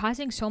peace when I'm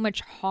causing so much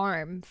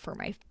harm for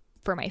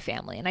my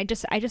family. And I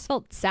just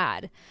felt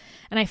sad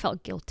and I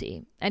felt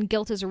guilty. And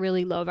guilt is a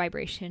really low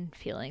vibration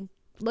feeling.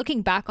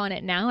 Looking back on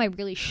it now, I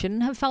really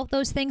shouldn't have felt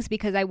those things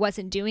because I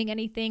wasn't doing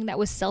anything that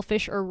was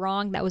selfish or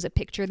wrong. That was a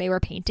picture they were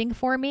painting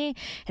for me.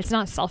 It's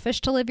not selfish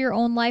to live your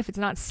own life. It's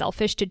not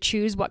selfish to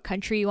choose what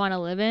country you want to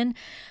live in.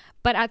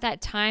 But at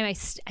that time, I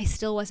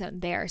still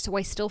wasn't there. So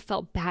I still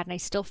felt bad and I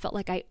still felt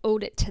like I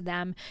owed it to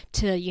them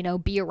to,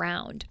 be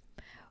around.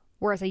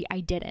 Whereas I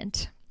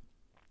didn't.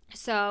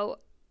 So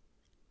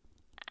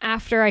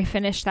after I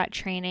finished that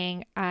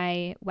training,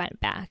 I went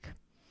back.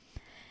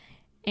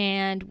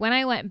 And when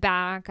I went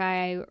back,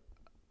 I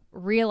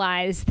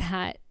realized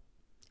that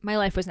my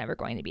life was never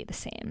going to be the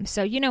same.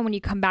 So, when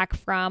you come back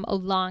from a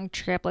long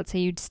trip, let's say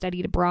you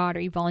studied abroad or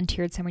you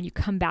volunteered somewhere, you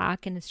come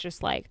back and it's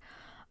just like,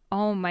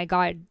 oh my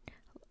God,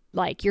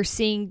 like you're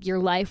seeing your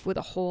life with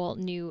a whole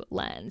new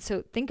lens.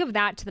 So think of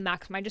that to the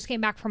maximum. I just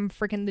came back from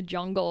freaking the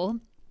jungle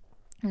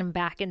and I'm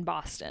back in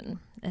Boston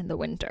in the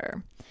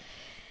winter.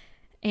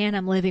 And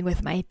I'm living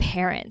with my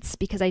parents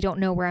because I don't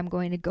know where I'm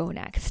going to go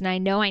next. And I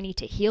know I need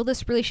to heal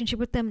this relationship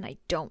with them and I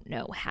don't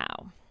know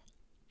how.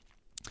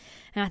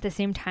 And at the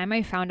same time,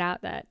 I found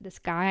out that this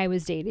guy I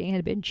was dating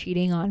had been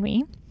cheating on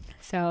me.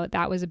 So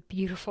that was a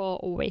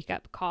beautiful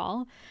wake-up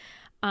call.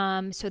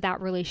 So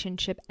that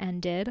relationship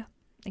ended.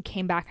 I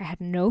came back. I had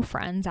no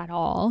friends at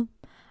all.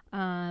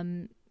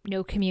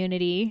 no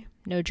community,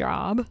 no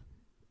job,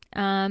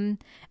 and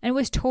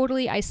was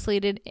totally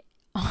isolated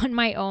on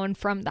my own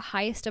from the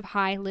highest of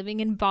high, living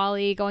in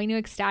Bali, going to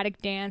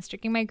ecstatic dance,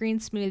 drinking my green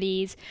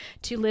smoothies,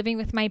 to living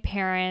with my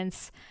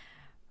parents,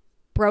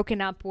 broken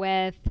up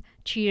with,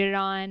 cheated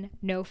on,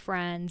 no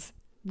friends,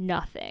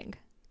 nothing.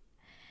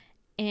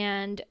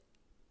 And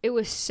it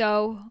was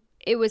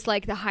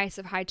like the highest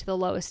of high to the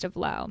lowest of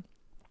low.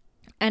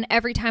 And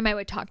every time I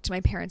would talk to my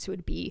parents, it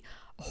would be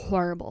a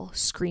horrible,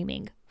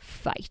 screaming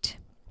fight.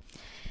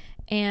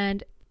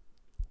 And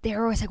they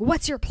were always like,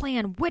 what's your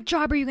plan? What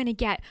job are you going to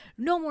get?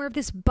 No more of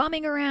this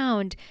bumming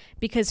around.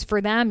 Because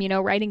for them,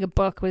 writing a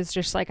book was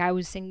just like I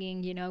was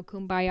singing,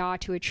 Kumbaya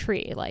to a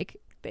tree. Like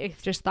they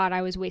just thought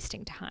I was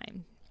wasting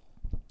time.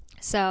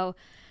 So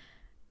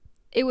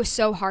it was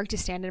so hard to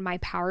stand in my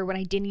power when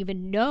I didn't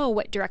even know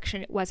what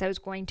direction it was I was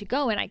going to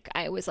go. And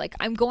I was like,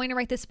 I'm going to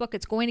write this book.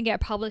 It's going to get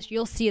published.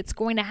 You'll see it's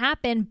going to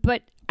happen.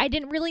 But I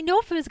didn't really know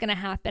if it was going to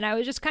happen. I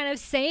was just kind of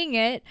saying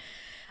it,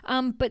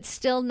 but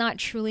still not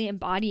truly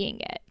embodying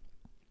it.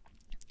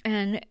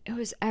 And it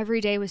was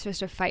every day was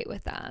just a fight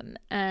with them.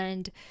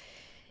 And,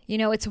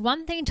 it's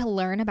one thing to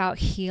learn about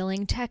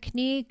healing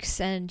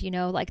techniques and,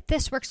 like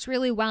this works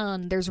really well.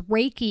 And there's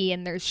Reiki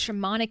and there's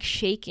shamanic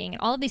shaking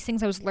and all of these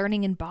things I was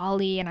learning in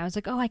Bali. And I was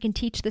like, oh, I can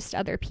teach this to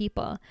other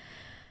people.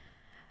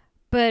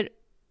 But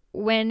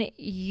when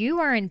you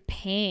are in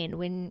pain,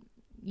 when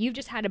you've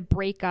just had a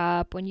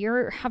breakup, when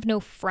you have no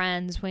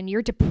friends, when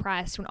you're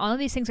depressed, when all of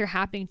these things are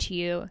happening to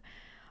you,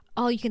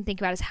 all you can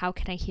think about is how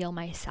can I heal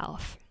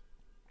myself?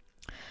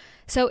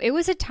 So it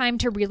was a time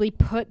to really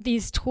put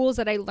these tools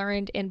that I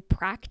learned in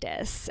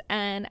practice.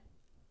 And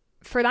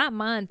for that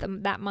month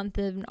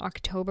in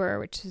October,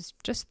 which is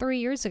just 3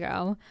 years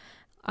ago,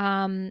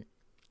 all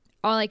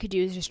I could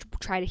do is just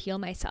try to heal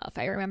myself.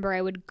 I remember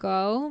I would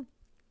go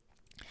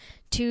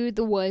to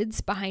the woods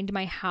behind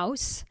my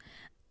house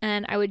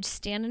and I would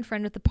stand in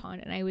front of the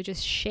pond and I would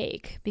just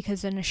shake,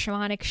 because in a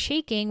shamanic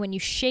shaking, when you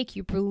shake,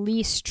 you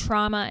release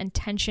trauma and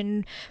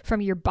tension from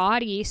your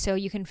body so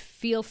you can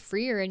feel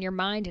freer in your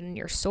mind and in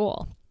your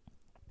soul.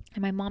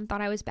 And my mom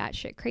thought I was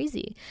batshit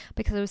crazy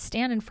because I would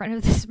stand in front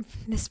of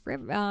this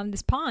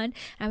pond and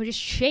I would just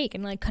shake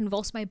and like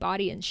convulse my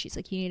body. And she's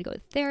like, you need to go to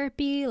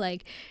therapy.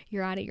 Like,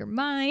 you're out of your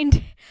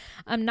mind.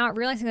 I'm not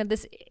realizing that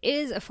this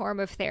is a form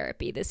of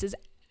therapy. This is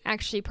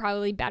actually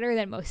probably better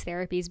than most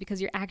therapies because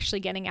you're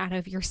actually getting out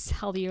of your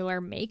cellular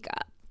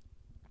makeup.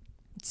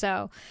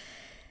 So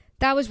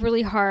that was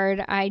really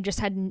hard. I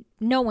just had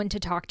no one to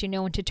talk to,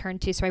 no one to turn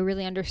to. So I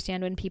really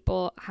understand when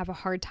people have a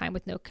hard time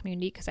with no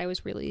community, because I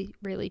was really,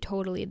 really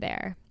totally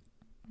there.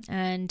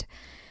 And,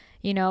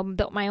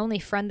 my only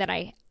friend that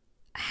I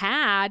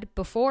had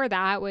before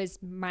that was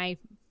my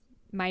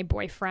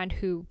boyfriend,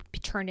 who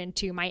turned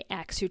into my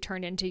ex, who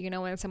turned into,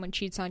 when someone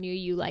cheats on you,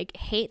 you like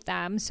hate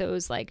them. So it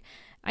was like,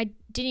 I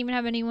didn't even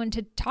have anyone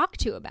to talk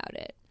to about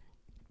it.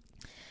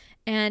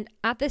 And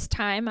at this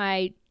time,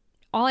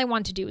 all I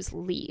wanted to do was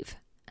leave.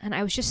 And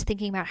I was just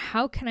thinking about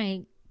how can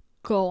I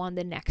go on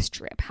the next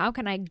trip? How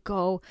can I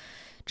go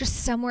just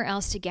somewhere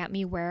else to get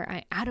me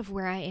out of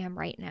where I am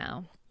right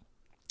now?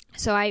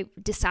 So I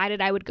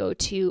decided I would go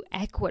to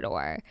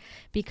Ecuador,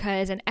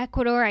 because in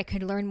Ecuador I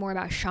could learn more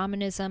about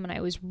shamanism, and I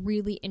was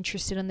really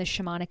interested in the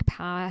shamanic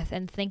path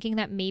and thinking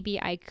that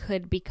maybe I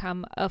could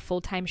become a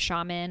full-time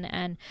shaman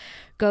and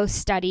go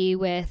study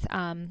with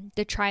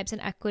the tribes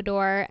in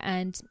Ecuador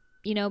and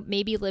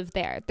maybe live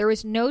there. There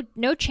was no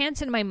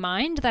chance in my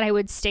mind that I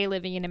would stay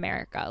living in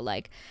America.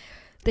 Like,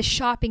 the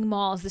shopping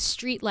malls, the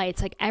street lights,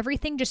 like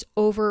everything just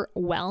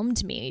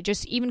overwhelmed me.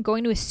 Just even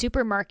going to a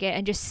supermarket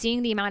and just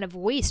seeing the amount of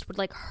waste would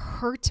like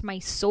hurt my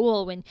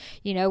soul when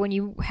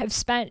you have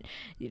spent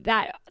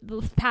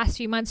the past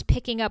few months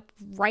picking up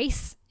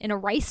rice in a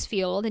rice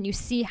field and you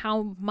see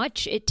how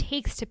much it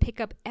takes to pick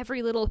up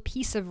every little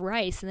piece of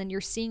rice, and then you're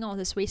seeing all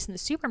this waste in the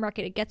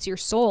supermarket. It gets your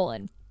soul.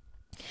 And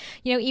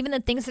even the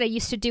things that I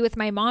used to do with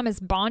my mom as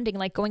bonding,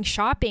 like going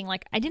shopping,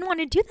 like I didn't want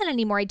to do that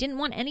anymore. I didn't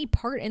want any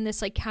part in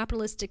this like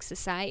capitalistic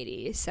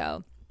society.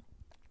 So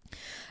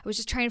I was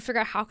just trying to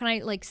figure out how can I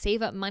like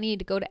save up money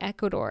to go to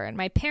Ecuador. And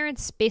my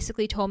parents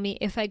basically told me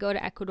if I go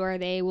to Ecuador,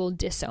 they will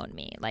disown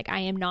me. Like, I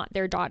am not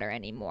their daughter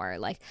anymore.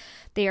 Like,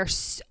 they are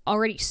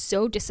already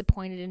so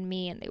disappointed in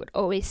me. And they would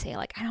always say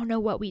like, I don't know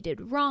what we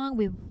did wrong.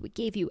 We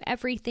gave you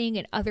everything,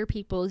 and other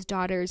people's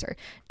daughters are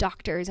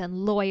doctors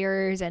and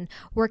lawyers and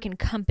work in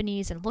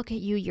companies, and look at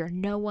you, you're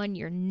no one,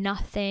 you're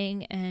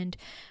nothing. And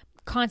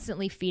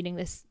constantly getting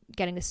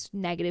this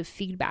negative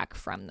feedback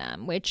from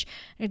them, which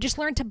I just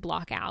learned to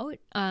block out,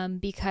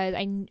 because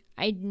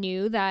I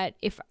knew that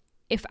if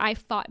I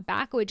fought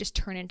back, it would just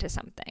turn into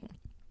something.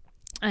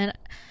 And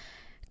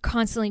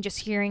constantly just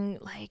hearing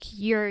like,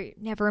 you're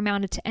never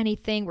amounted to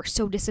anything, we're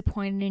so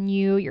disappointed in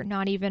you, you're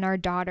not even our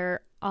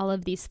daughter, all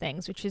of these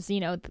things, which is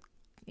the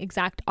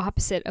exact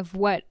opposite of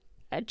what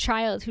a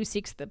child who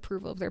seeks the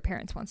approval of their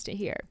parents wants to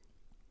hear.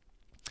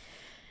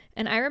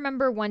 And I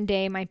remember one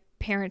day my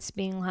parents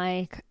being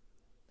like,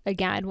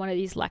 again, one of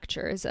these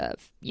lectures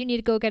of, you need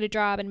to go get a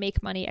job and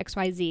make money,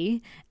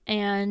 XYZ.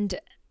 And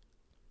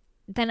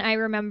then I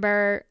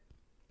remember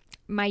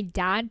my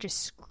dad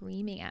just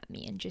screaming at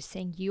me and just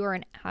saying, "You are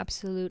an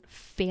absolute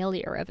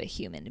failure of a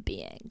human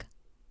being."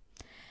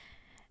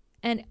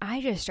 And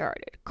I just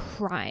started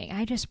crying.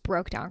 I just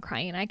broke down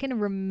crying. And I can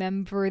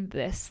remember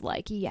this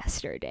like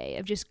yesterday,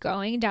 of just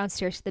going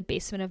downstairs to the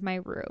basement of my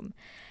room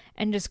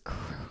and just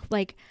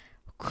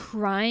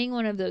crying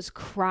one of those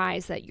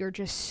cries that you're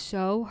just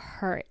so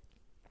hurt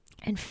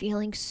and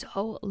feeling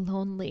so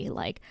lonely.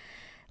 Like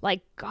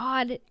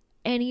God,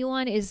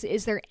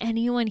 is there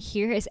anyone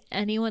here? Is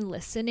anyone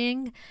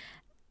listening?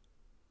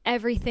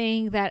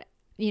 Everything that,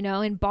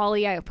 in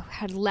Bali, I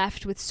had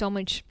left with so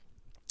much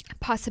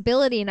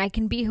possibility, and I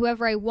can be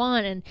whoever I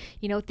want, and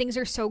things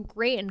are so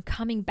great, and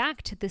coming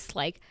back to this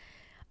like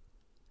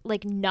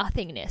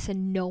nothingness,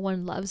 and no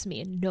one loves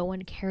me and no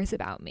one cares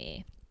about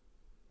me.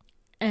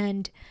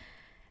 And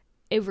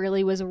it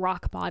really was a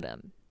rock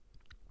bottom,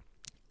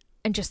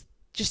 and just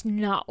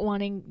not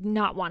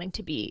wanting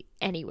to be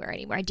anywhere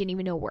anymore. I didn't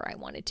even know where I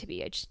wanted to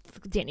be. I just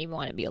didn't even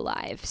want to be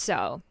alive.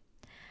 So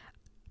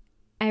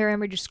I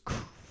remember just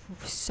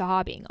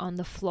sobbing on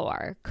the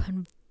floor,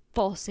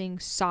 convulsing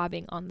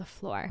sobbing on the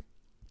floor.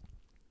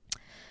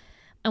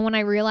 And when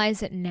I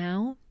realize it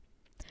now,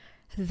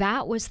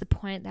 that was the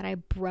point that I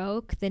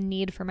broke the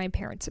need for my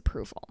parents'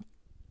 approval.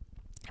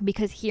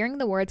 Because hearing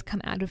the words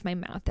come out of my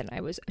mouth that I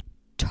was a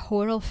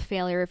total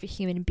failure of a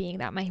human being,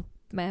 that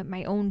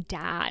my own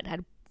dad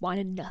had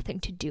wanted nothing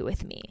to do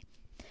with me,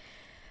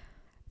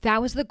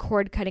 that was the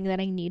cord cutting that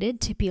I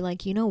needed to be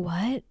like, you know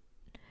what?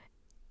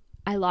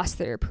 I lost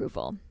their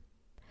approval.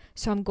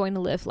 So I'm going to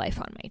live life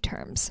on my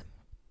terms.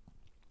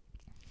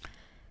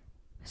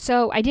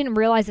 So I didn't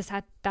realize this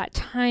at that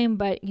time,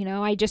 but,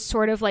 I just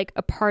sort of like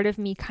a part of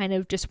me kind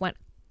of just went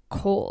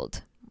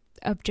cold,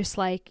 of just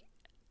like,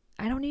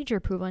 I don't need your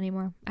approval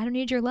anymore. I don't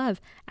need your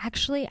love.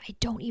 Actually, I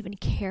don't even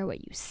care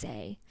what you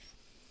say.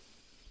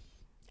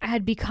 I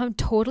had become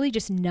totally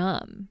just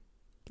numb.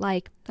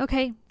 Like,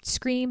 okay,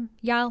 scream,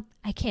 yell,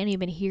 I can't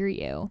even hear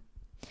you.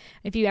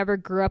 If you ever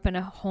grew up in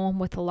a home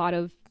with a lot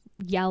of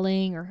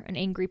yelling or an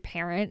angry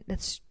parent,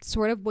 that's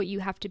sort of what you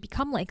have to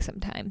become like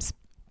sometimes.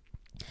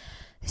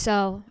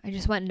 So I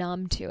just went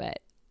numb to it.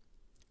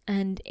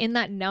 And in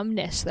that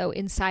numbness, though,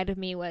 inside of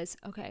me was,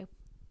 okay,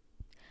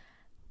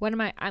 what am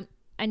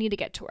I need to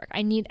get to work.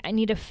 I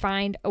need to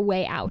find a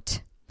way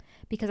out,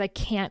 because I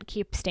can't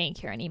keep staying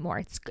here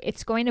anymore.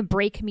 It's going to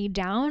break me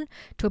down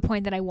to a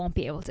point that I won't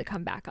be able to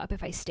come back up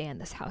if I stay in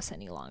this house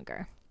any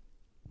longer.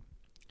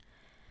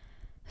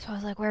 So I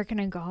was like, where can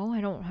I go?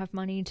 I don't have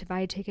money to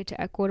buy a ticket to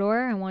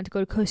Ecuador. I want to go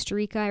to Costa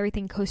Rica.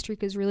 Everything in Costa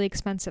Rica is really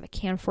expensive. I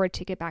can't afford a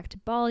ticket back to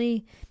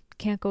Bali.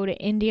 Can't go to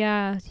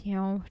India.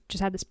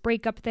 Just had this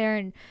breakup there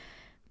and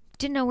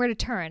didn't know where to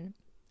turn.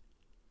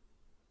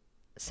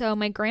 So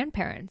my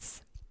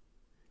grandparents,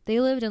 they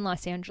lived in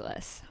Los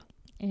Angeles,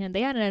 and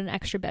they had an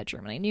extra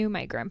bedroom, and I knew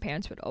my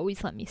grandparents would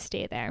always let me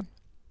stay there.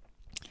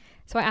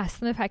 So I asked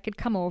them if I could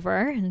come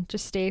over and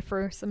just stay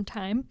for some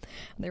time.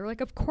 And they were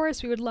like, of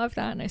course, we would love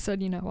that. And I said,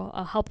 well,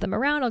 I'll help them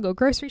around. I'll go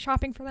grocery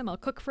shopping for them. I'll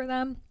cook for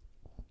them.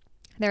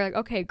 And they're like,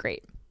 okay,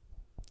 great.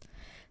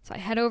 So I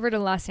head over to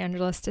Los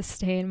Angeles to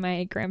stay in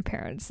my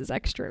grandparents'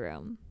 extra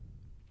room.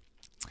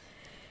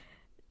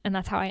 And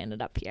that's how I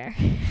ended up here.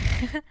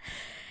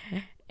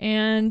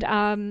 And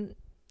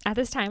at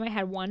this time, I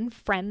had one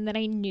friend that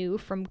I knew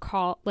from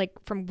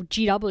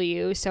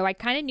GW. So I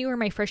kind of knew her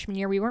my freshman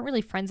year. We weren't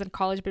really friends in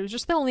college, but it was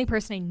just the only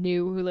person I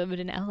knew who lived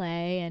in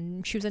LA,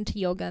 and she was into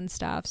yoga and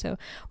stuff. So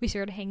we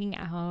started hanging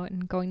out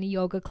and going to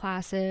yoga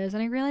classes.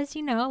 And I realized,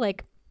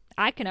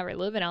 I can never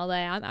live in LA.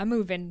 I'm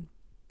moving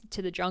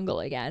to the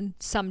jungle again.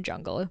 Some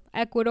jungle.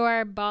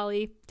 Ecuador,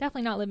 Bali,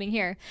 definitely not living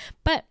here.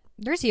 But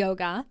there's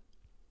yoga.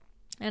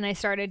 And I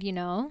started,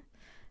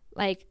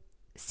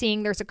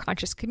 seeing there's a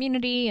conscious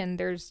community, and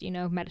there's,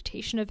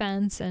 meditation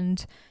events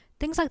and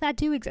things like that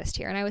do exist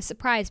here. And I was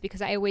surprised,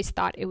 because I always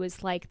thought it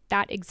was like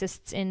that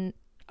exists in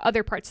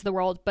other parts of the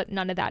world, but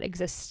none of that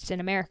exists in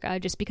America,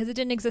 just because it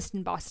didn't exist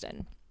in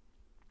Boston.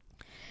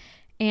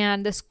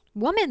 And this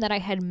woman that I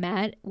had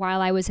met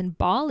while I was in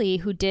Bali,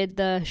 who did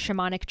the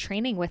shamanic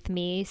training with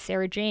me,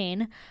 Sarah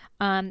Jane,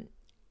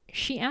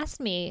 she asked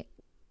me,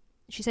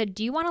 she said,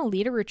 do you want to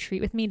lead a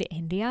retreat with me to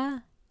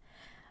India?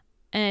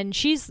 And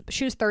she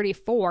was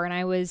 34 and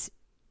I was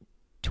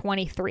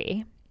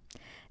 23.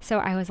 So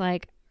I was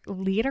like,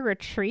 lead a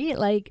retreat?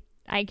 Like,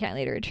 I can't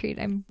lead a retreat.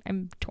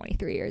 I'm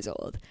 23 years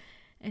old.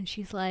 And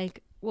she's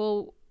like,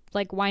 well,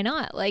 like, why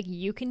not? Like,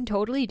 you can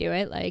totally do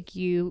it. Like,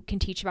 you can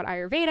teach about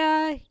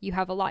Ayurveda. You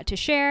have a lot to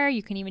share.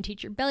 You can even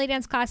teach your belly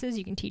dance classes.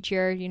 You can teach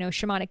your,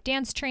 shamanic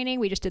dance training.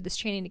 We just did this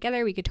training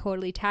together. We could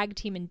totally tag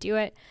team and do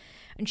it.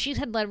 And she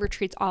had led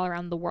retreats all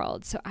around the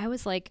world. So I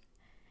was like,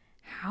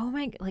 how am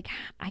I, like,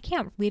 I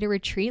can't lead a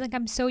retreat. Like,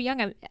 I'm so young.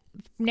 I've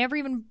never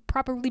even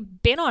properly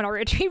been on a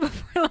retreat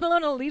before, let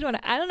alone lead one.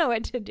 I don't know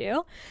what to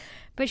do.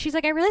 But she's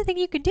like, I really think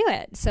you could do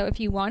it. So if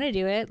you want to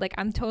do it, like,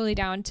 I'm totally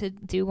down to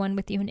do one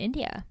with you in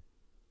India.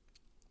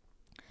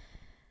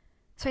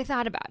 So I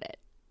thought about it.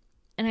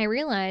 And I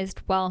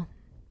realized, well,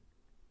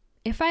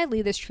 if I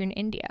lead this retreat in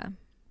India,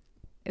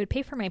 it would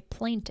pay for my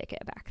plane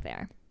ticket back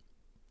there.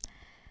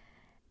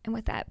 And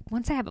with that,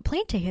 once I have a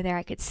plane ticket there,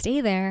 I could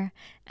stay there,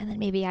 and then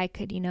maybe I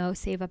could,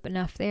 save up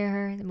enough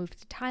there and move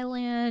to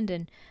Thailand,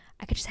 and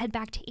I could just head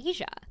back to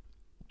Asia.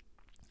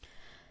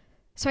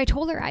 So I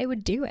told her I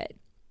would do it.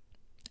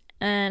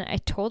 And I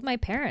told my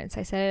parents,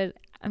 I said,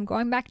 I'm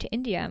going back to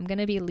India. I'm going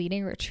to be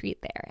leading a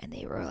retreat there. And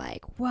they were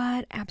like,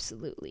 what?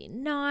 Absolutely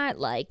not.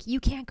 Like, you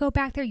can't go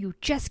back there. You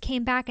just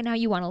came back and now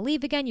you want to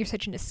leave again. You're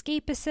such an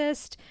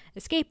escapist.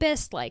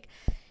 Like,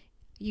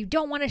 you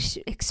don't want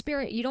to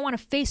experience, you don't want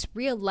to face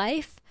real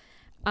life.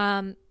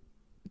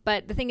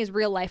 But the thing is,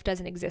 real life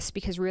doesn't exist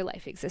because real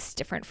life exists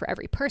different for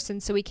every person.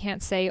 So we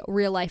can't say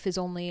real life is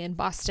only in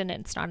Boston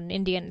and it's not in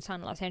India and it's not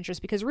in Los Angeles,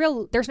 because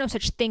there's no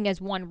such thing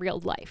as one real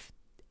life.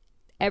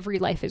 Every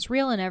life is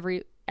real, and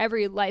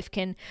every life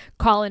can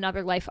call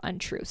another life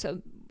untrue.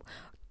 So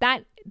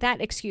that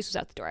excuse was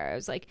out the door. I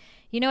was like,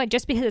 you know what?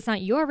 Just because it's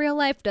not your real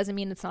life doesn't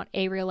mean it's not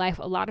a real life.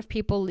 A lot of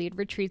people lead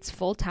retreats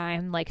full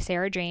time, like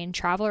Sarah Jane,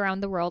 travel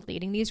around the world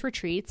leading these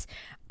retreats.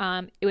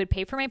 It would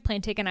pay for my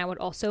plane ticket, and I would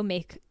also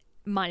make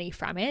money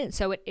from it.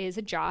 So it is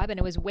a job, and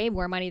it was way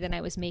more money than I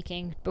was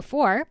making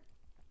before.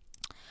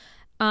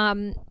 So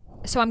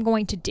I'm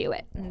going to do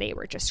it. And they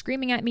were just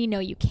screaming at me, no,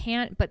 you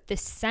can't. But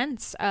this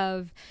sense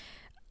of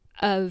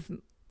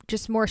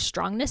just more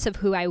strongness of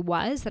who I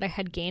was that I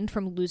had gained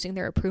from losing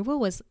their approval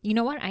was, you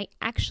know what? I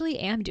actually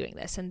am doing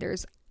this, and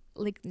there's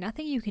like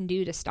nothing you can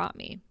do to stop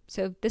me.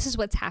 So this is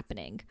what's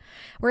happening.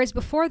 Whereas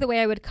before, the way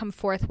I would come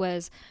forth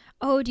was,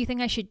 oh, do you think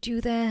I should do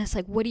this?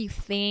 Like, what do you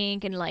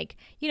think? And like,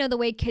 the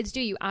way kids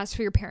do, you ask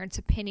for your parents'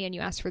 opinion,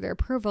 you ask for their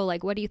approval.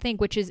 Like, what do you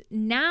think? Which is,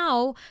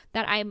 now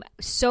that I'm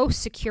so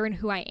secure in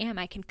who I am,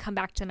 I can come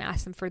back to them and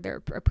ask them for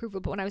their approval.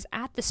 But when I was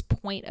at this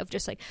point of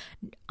just like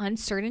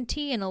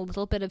uncertainty and a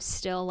little bit of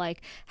still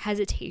like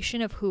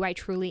hesitation of who I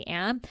truly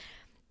am,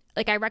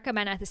 like I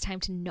recommend at this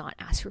time to not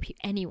ask for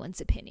anyone's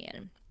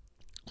opinion.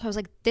 So I was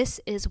like, this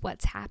is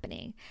what's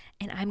happening,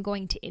 and I'm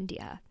going to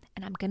India,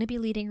 and I'm going to be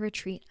leading a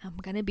retreat. I'm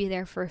going to be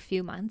there for a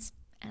few months,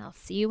 and I'll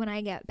see you when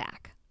I get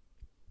back.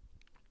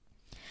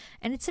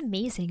 And it's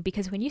amazing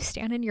because when you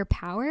stand in your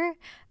power,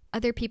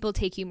 other people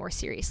take you more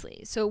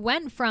seriously. So it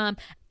went from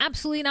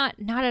absolutely not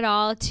at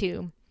all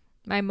to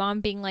my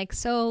mom being like,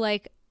 so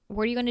like,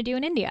 what are you going to do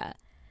in India?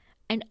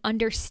 And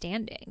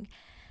understanding.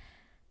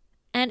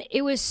 And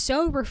it was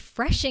so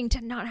refreshing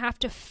to not have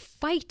to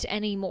fight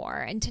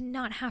anymore and to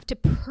not have to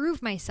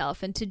prove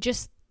myself and to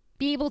just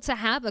be able to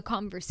have a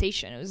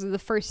conversation. It was the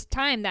first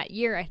time that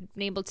year I had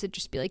been able to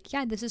just be like,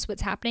 yeah, this is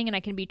what's happening, and I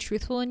can be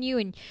truthful in you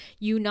and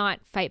you not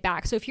fight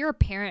back. So if you're a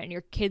parent and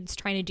your kid's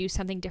trying to do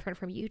something different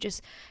from you,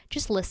 just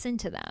listen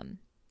to them,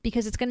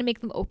 because it's going to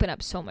make them open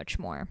up so much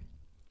more.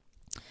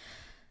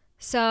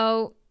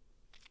 So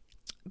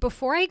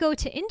before I go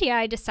to India,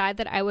 I decided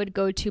that I would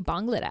go to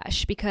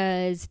Bangladesh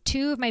because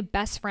two of my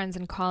best friends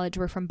in college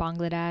were from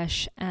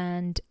Bangladesh,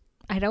 and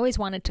I'd always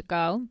wanted to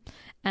go.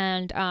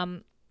 And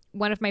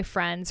one of my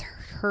friends,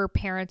 her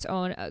parents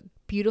own a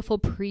beautiful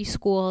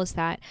preschools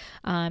that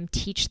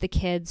teach the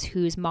kids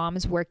whose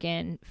moms work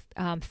in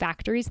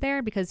factories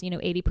there, because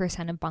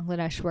 80% of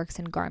Bangladesh works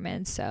in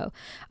garments. So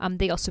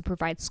they also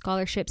provide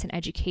scholarships and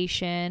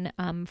education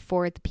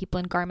for the people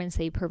in garments.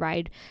 They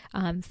provide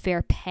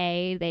fair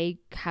pay. They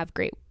have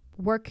great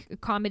work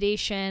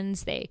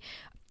accommodations.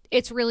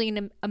 It's really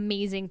an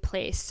amazing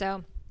place.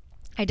 So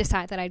I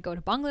decided that I'd go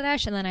to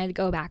Bangladesh, and then I'd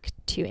go back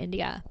to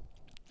India.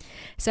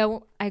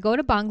 So I go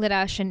to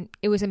Bangladesh, and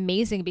it was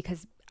amazing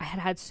because I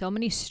had so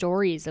many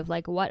stories of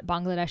like what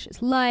Bangladesh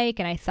is like.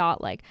 And I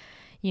thought like,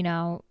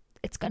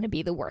 it's going to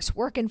be the worst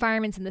work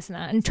environments and this and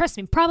that. And trust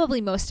me, probably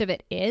most of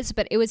it is,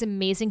 but it was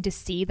amazing to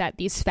see that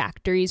these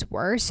factories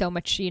were so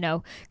much,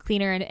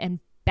 cleaner and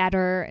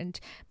better, and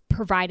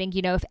providing,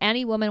 if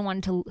any woman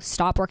wanted to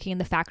stop working in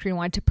the factory and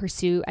wanted to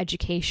pursue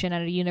education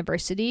at a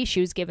university,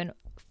 she was given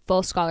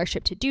full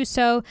scholarship to do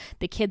so.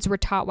 The kids were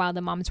taught while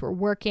the moms were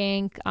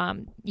working.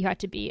 You had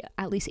to be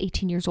at least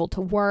 18 years old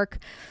to work.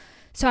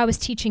 So I was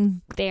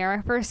teaching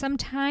there for some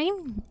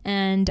time,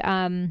 and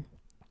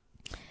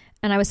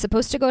I was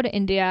supposed to go to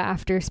India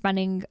after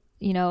spending,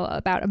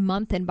 about a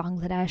month in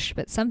Bangladesh,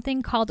 but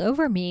something called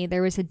over me.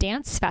 There was a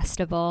dance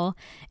festival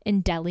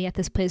in Delhi at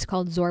this place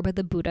called Zorba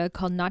the Buddha,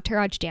 called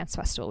Nataraj Dance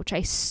Festival, which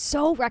I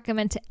so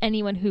recommend to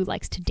anyone who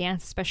likes to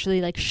dance,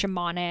 especially like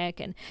shamanic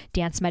and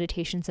dance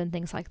meditations and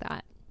things like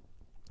that.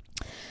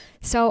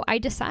 So I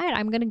decided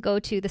I'm going to go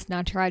to this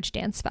Nataraj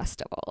Dance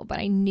Festival, but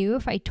I knew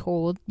if I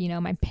told,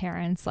 my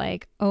parents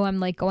like, oh, I'm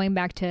like going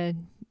back to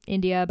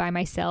India by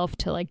myself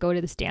to like go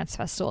to this dance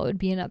festival, it would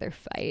be another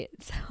fight.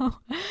 So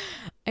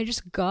I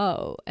just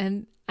go.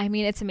 And I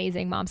mean, it's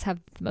amazing. Moms have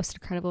the most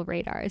incredible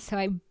radars. So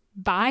I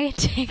buy a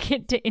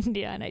ticket to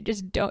India, and I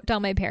just don't tell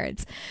my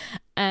parents,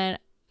 and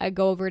I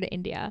go over to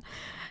India.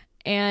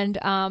 And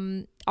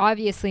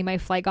obviously my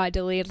flight got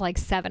delayed like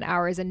 7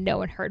 hours, and no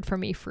one heard from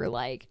me for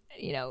like,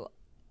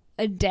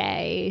 a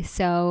day.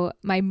 So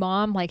my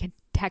mom like had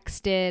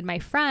texted my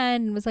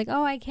friend and was like,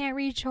 oh, I can't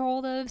reach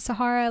hold of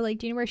Sahara. Like,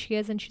 do you know where she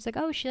is? And she's like,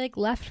 oh, she like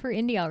left for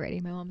India already.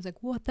 My mom's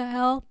like, what the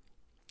hell?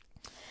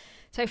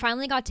 So I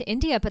finally got to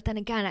India, but then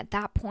again, at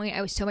that point,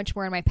 I was so much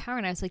more in my power.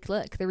 And I was like,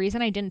 look, the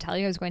reason I didn't tell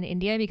you I was going to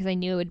India because I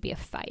knew it would be a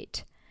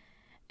fight.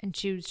 And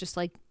she was just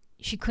like,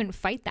 she couldn't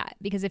fight that,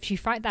 because if she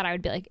fight that, I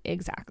would be like,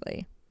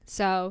 exactly.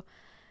 So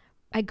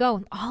I go,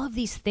 and all of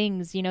these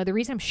things, you know, the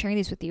reason I'm sharing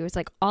these with you is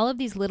like all of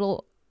these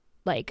little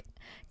like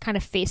kind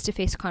of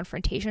face-to-face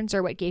confrontations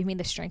are what gave me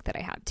the strength that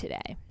I have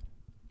today.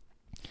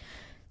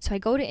 So I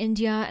go to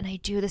India and I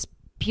do this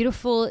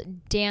beautiful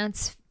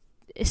dance.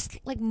 It's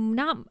like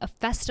not a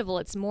festival,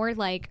 it's more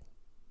like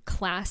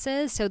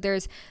classes. So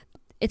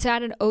it's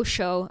at an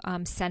Osho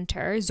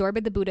center.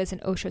 Zorba the Buddha is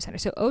an Osho center.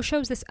 So Osho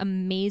is this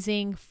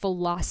amazing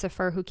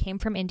philosopher who came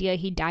from India.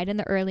 He died in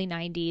the early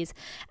 90s.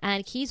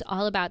 And he's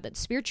all about that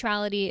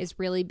spirituality is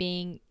really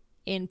being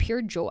in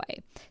pure joy.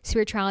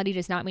 Spirituality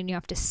does not mean you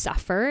have to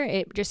suffer.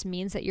 It just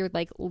means that you're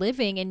like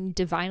living in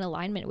divine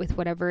alignment with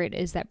whatever it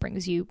is that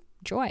brings you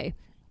joy.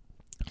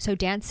 So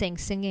dancing,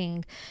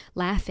 singing,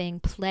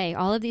 laughing, play,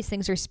 all of these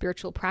things are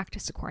spiritual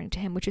practice according to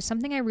him, which is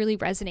something I really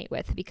resonate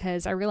with,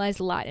 because I realized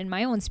a lot in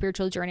my own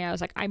spiritual journey. I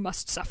was like, I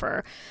must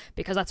suffer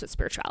because that's what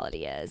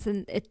spirituality is.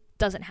 And it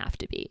doesn't have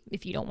to be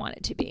if you don't want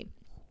it to be.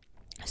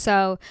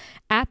 So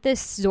at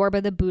this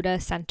Zorba the Buddha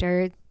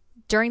center,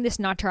 during this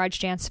Nataraj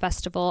dance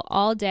festival,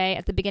 all day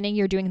at the beginning,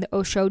 you're doing the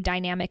Osho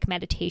dynamic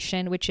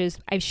meditation, which is,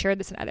 I've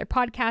shared this in other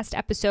podcast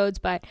episodes,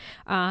 but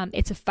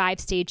it's a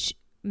 5-stage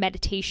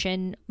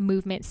meditation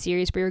movement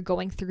series where you're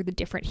going through the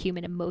different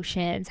human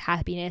emotions,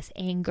 happiness,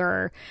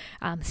 anger,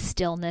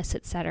 stillness,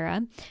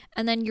 etc.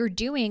 And then you're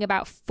doing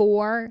about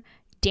 4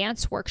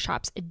 dance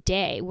workshops a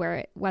day,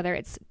 where whether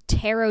it's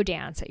tarot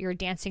dance that you're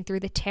dancing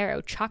through the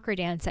tarot, chakra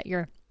dance that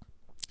you're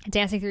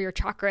dancing through your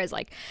chakras,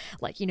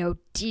 like you know,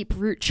 deep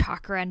root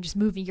chakra, and just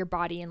moving your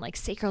body, and like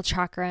sacral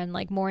chakra, and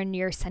like more in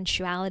your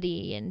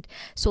sensuality and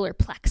solar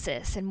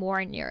plexus, and more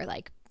in your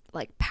like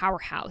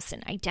powerhouse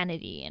and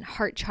identity, and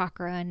heart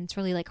chakra, and it's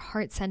really like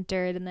heart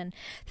centered, and then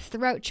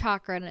throat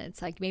chakra, and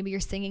it's like maybe you're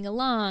singing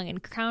along,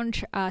 and crown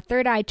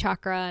third eye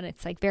chakra, and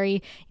it's like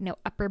very, you know,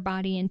 upper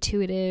body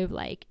intuitive,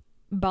 like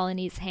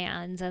Balinese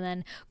hands, and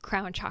then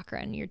crown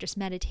chakra, and you're just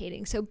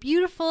meditating. So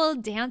beautiful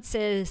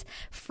dances,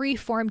 free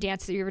form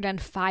dances. Have you ever done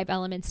 5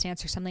 elements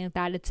dance or something like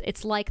that?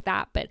 It's like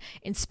that, but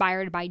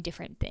inspired by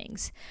different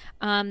things.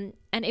 And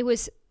it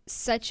was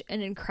such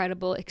an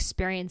incredible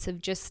experience of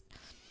just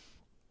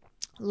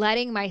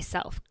letting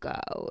myself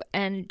go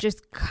and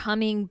just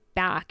coming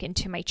back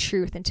into my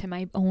truth, into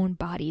my own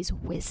body's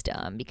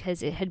wisdom,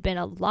 because it had been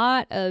a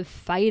lot of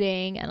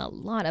fighting and a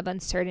lot of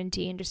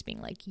uncertainty, and just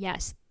being like,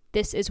 yes,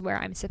 this is where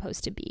I'm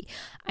supposed to be.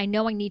 I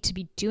know I need to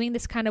be doing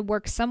this kind of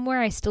work somewhere.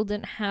 I still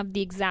didn't have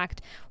the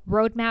exact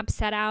roadmap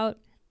set out.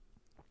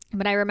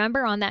 But I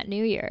remember on that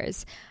New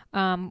Year's,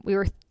 we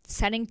were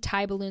setting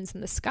Thai balloons in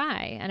the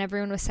sky, and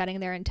everyone was setting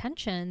their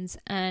intentions.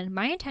 And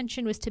my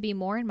intention was to be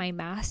more in my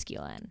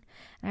masculine.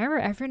 And I remember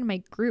everyone in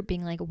my group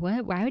being like,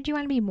 what? Why would you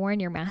want to be more in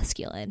your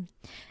masculine?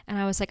 And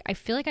I was like, I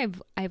feel like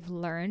I've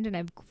learned and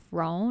I've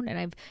grown, and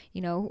I've,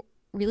 you know,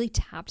 really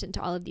tapped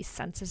into all of these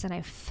senses, and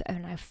I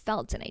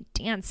felt, and I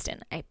danced,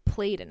 and I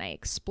played, and I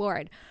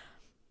explored.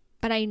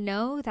 But I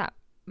know that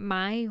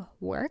my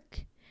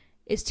work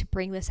is to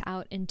bring this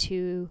out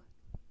into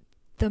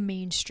the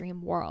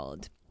mainstream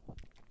world.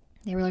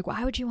 They were like,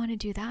 why would you want to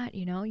do that?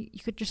 You know, you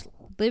could just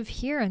live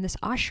here in this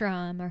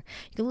ashram, or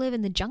you could live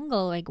in the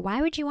jungle. Like,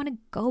 why would you want to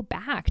go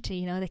back to,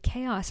 you know, the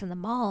chaos and the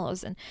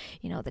malls and,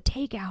 you know, the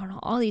takeout and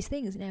all these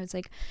things? And I was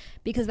like,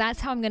 because that's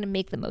how I'm going to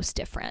make the most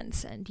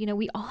difference. And, you know,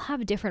 we all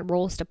have different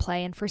roles to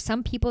play. And for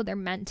some people, they're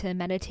meant to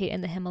meditate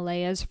in the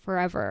Himalayas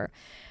forever.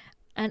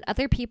 And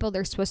other people,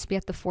 they're supposed to be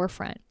at the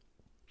forefront.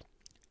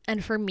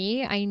 And for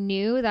me, I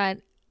knew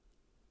that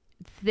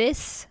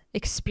this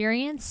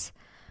experience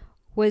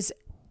was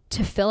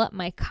to fill up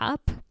my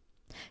cup,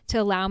 to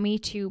allow me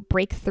to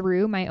break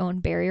through my own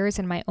barriers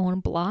and my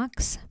own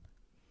blocks.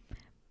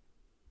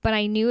 But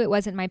I knew it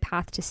wasn't my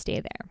path to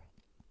stay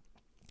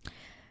there.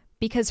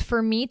 Because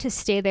for me to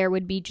stay there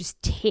would be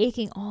just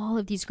taking all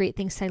of these great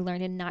things I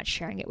learned and not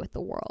sharing it with the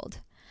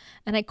world.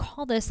 And I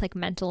call this like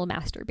mental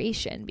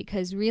masturbation,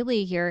 because really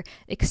you're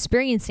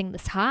experiencing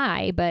this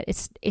high, but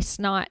it's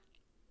not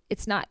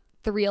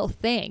the real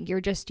thing. You're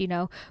just, you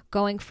know,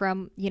 going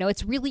from, you know,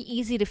 it's really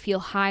easy to feel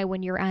high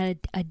when you're at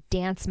a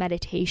dance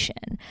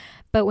meditation.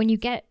 But when you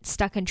get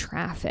stuck in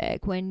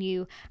traffic, when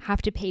you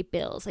have to pay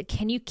bills, like,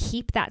 can you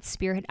keep that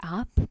spirit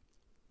up?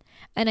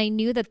 And I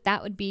knew that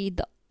that would be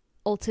the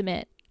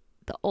ultimate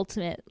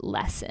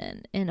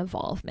lesson in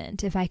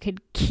evolvement, if I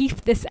could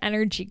keep this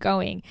energy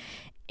going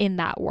in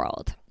that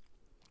world.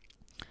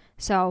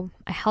 So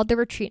I held the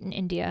retreat in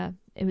India.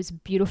 It was a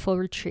beautiful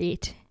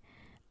retreat.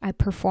 I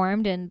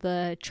performed in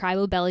the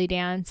tribal belly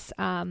dance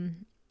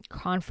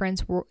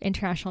conference,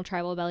 International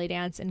Tribal Belly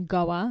Dance in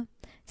Goa.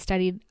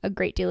 Studied a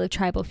great deal of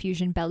tribal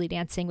fusion belly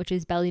dancing, which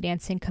is belly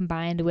dancing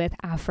combined with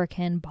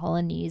African,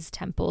 Balinese,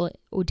 temple,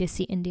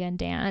 Odissi, Indian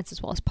dance,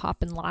 as well as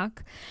pop and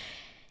lock.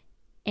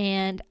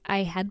 And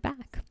I head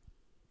back.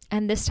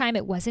 And this time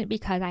it wasn't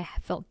because I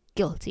felt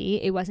guilty.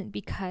 It wasn't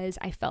because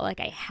I felt like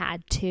I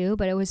had to,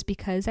 but it was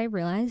because I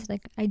realized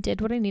like I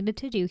did what I needed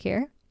to do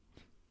here.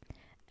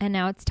 And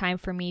now it's time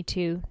for me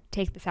to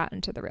take this out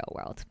into the real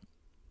world.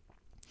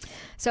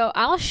 So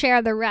I'll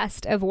share the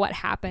rest of what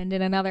happened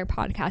in another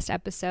podcast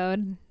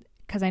episode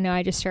because I know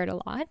I just shared a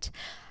lot.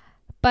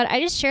 But I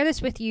just share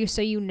this with you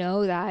so you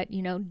know that,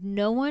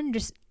 no one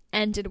just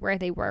ended where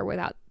they were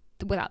without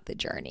the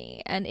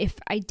journey. And if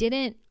I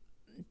didn't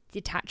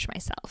detach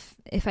myself,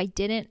 if I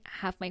didn't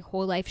have my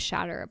whole life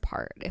shatter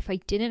apart, if I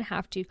didn't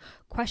have to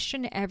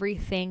question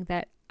everything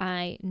that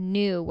I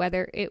knew,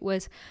 whether it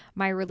was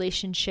my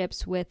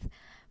relationships with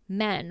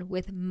men,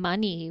 with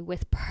money,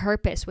 with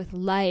purpose, with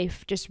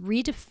life, just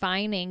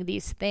redefining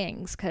these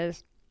things.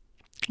 Because,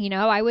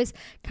 I was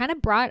kind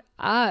of brought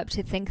up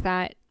to think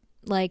that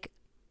like,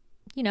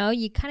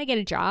 you kind of get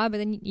a job and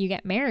then you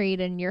get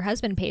married and your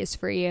husband pays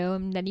for you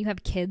and then you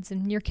have kids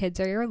and your kids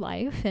are your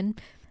life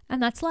and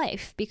that's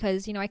life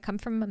because, I come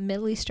from a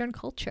Middle Eastern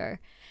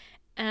culture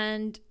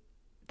and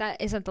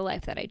that isn't the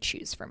life that I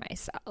choose for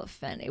myself.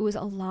 And it was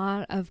a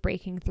lot of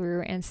breaking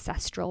through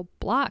ancestral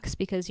blocks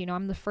because,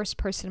 I'm the first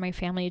person in my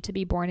family to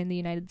be born in the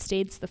United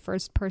States, the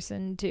first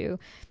person to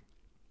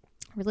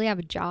really have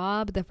a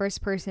job, the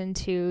first person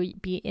to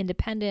be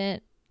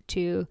independent,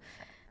 to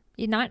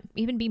not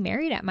even be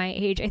married at my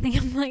age. I think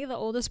I'm like the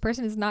oldest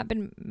person who's not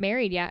been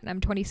married yet, and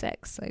I'm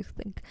 26. I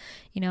think,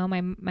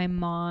 my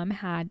mom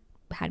had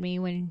me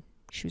when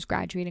she was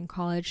graduating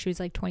college. She was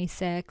like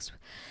 26.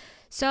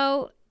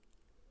 So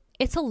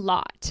it's a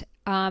lot,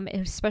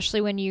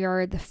 especially when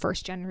you're the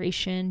first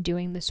generation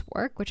doing this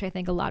work, which I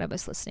think a lot of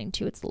us listening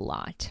to, it's a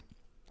lot.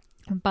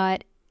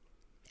 But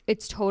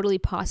it's totally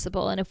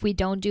possible. And if we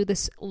don't do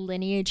this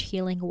lineage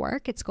healing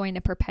work, it's going to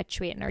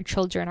perpetuate and our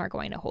children are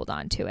going to hold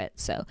on to it.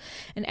 So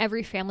in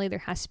every family, there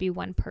has to be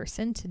one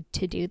person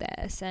to do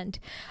this. And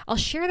I'll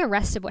share the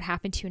rest of what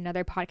happened to you in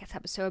another podcast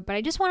episode, but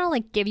I just want to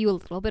like give you a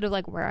little bit of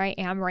like where I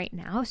am right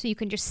now so you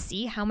can just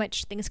see how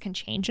much things can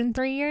change in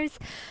 3 years.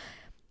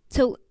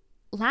 So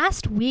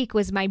last week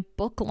was my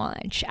book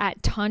launch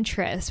at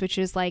Tantris, which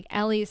is like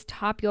Ellie's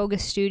top yoga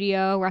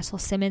studio. Russell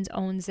Simmons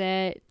owns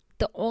it.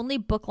 The only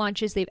book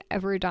launches they've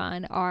ever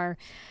done are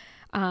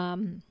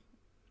Deepak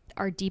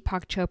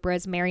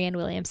Chopra's, Marianne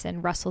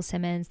Williamson, Russell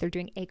Simmons. They're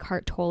doing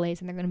Eckhart Tolle's,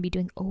 and they're going to be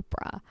doing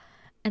Oprah.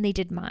 And they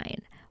did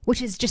mine,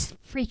 which is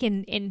just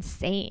freaking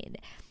insane.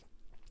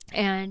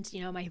 And,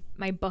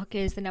 my book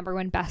is the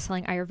 #1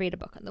 best-selling Ayurveda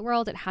book in the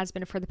world. It has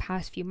been for the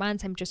past few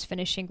months. I'm just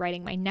finishing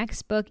writing my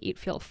next book, Eat,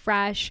 Feel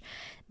Fresh.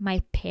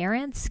 My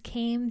parents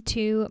came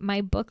to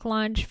my book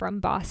launch from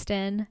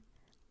Boston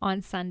on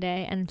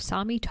Sunday and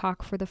saw me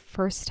talk for the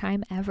first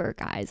time ever,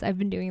 guys. I've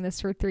been doing this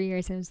for 3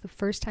 years and it was the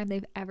first time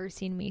they've ever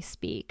seen me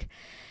speak.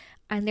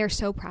 And they're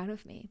so proud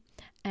of me.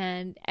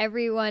 And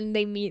everyone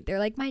they meet, they're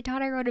like, my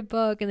daughter wrote a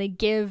book, and they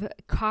give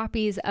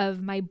copies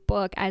of my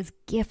book as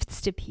gifts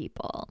to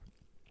people.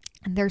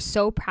 And they're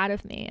so proud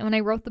of me. And when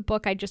I wrote the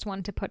book, I just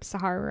wanted to put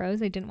Sahara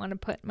Rose. I didn't want to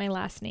put my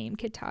last name,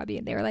 Kitabi.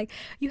 And they were like,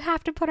 you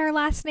have to put our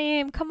last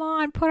name. Come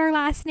on, put our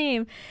last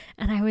name.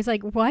 And I was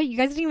like, what? You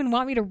guys didn't even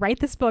want me to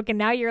write this book. And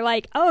now you're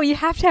like, oh, you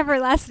have to have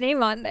our last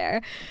name on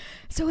there.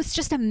 So it's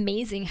just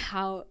amazing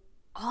how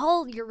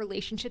all your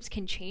relationships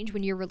can change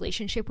when your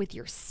relationship with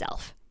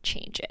yourself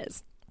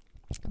changes.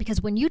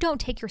 Because when you don't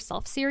take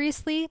yourself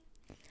seriously,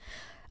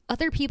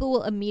 other people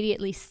will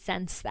immediately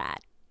sense that.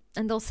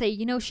 And they'll say,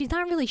 she's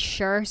not really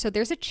sure, so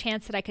there's a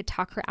chance that I could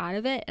talk her out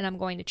of it, and I'm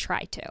going to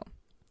try to.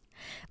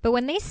 But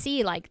when they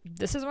see, like,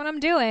 this is what I'm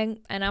doing,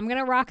 and I'm going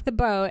to rock the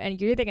boat,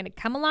 and you're either going to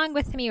come along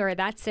with me or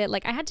that's it.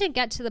 Like, I had to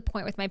get to the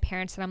point with my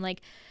parents that I'm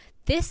like,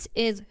 this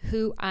is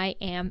who I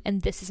am,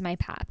 and this is my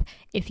path.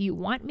 If you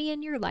want me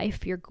in your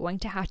life, you're going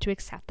to have to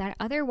accept that.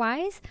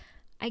 Otherwise,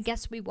 I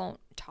guess we won't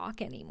talk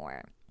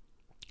anymore.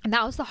 And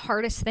that was the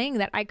hardest thing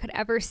that I could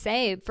ever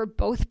say for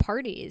both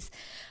parties.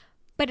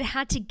 But it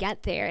had to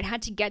get there. It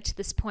had to get to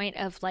this point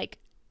of like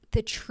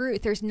the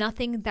truth. There's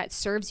nothing that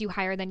serves you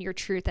higher than your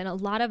truth. And a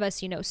lot of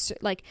us,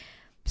 like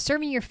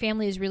serving your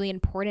family is really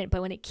important,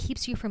 but when it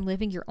keeps you from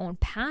living your own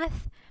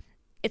path,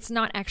 it's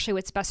not actually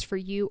what's best for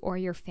you or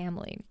your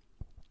family.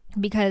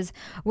 Because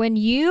when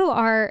you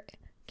are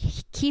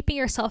keeping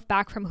yourself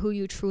back from who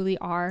you truly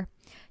are,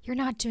 you're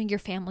not doing your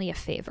family a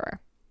favor.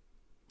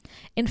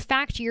 In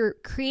fact, you're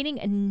creating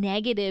a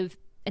negative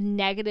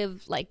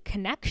like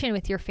connection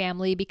with your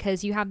family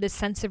because you have this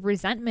sense of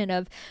resentment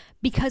of,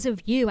 because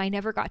of you, I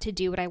never got to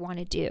do what I want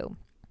to do.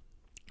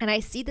 And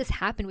I see this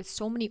happen with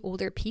so many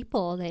older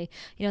people. They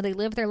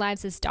live their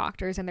lives as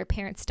doctors and their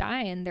parents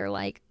die and they're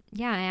like,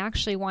 yeah, I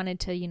actually wanted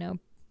to,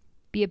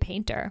 be a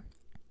painter.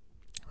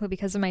 Well,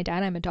 because of my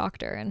dad, I'm a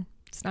doctor and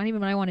it's not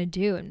even what I want to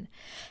do. And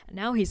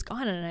now he's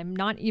gone and I'm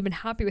not even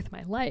happy with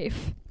my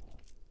life.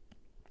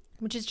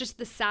 Which is just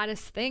the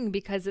saddest thing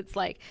because it's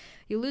like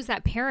you lose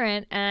that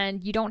parent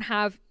and you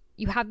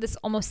have this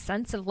almost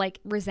sense of like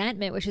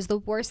resentment, which is the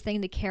worst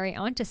thing to carry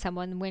on to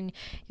someone. When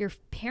your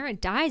parent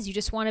dies, you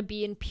just want to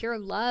be in pure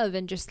love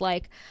and just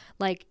like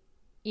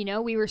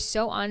we were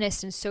so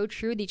honest and so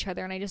true with each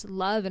other, and I just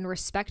love and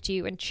respect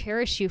you and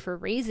cherish you for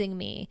raising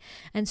me.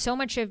 And so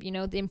much of,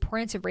 the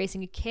importance of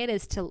raising a kid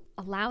is to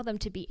allow them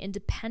to be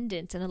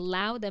independent and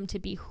allow them to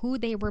be who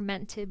they were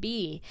meant to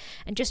be.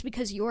 And just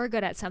because you're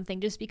good at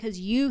something, just because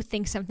you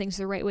think something's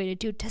the right way to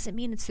do, doesn't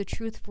mean it's the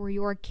truth for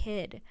your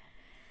kid.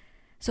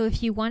 So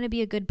if you want to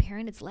be a good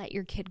parent, it's let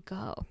your kid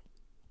go.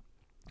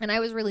 And I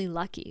was really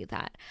lucky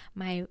that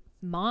my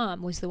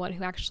mom was the one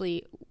who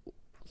actually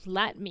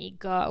let me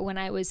go when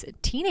I was a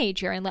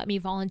teenager and let me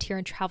volunteer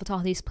and travel to all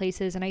these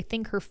places. And I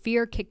think her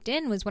fear kicked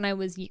in was when I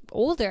was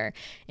older,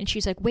 and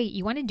she's like, wait,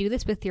 you want to do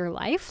this with your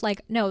life?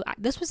 Like, no,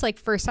 this was like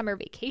for summer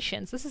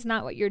vacations. This is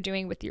not what you're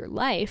doing with your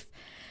life.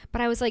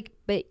 But I was like,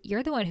 but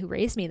you're the one who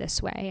raised me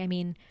this way. I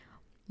mean,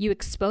 you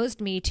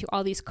exposed me to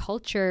all these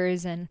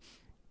cultures and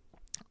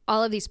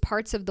all of these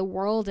parts of the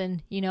world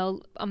and,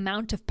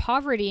 amount of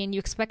poverty, and you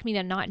expect me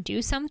to not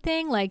do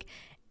something? Like,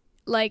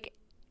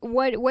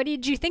 what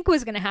did you think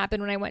was going to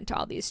happen when I went to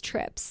all these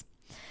trips?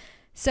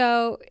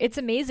 So it's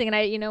amazing.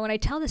 And when I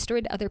tell this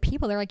story to other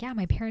people, they're like, yeah,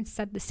 my parents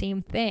said the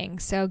same thing.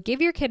 So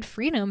give your kid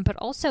freedom, but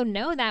also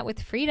know that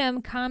with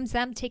freedom comes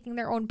them taking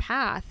their own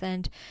path.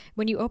 And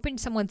when you open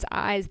someone's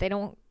eyes, they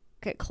don't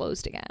get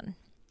closed again.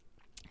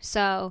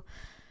 So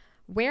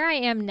where I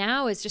am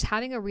now is just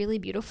having a really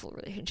beautiful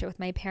relationship with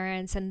my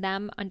parents and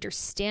them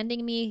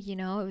understanding me. It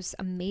was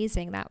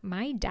amazing that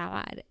my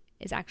dad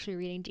is actually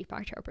reading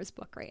Deepak Chopra's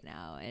book right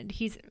now. And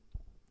he's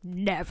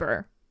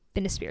never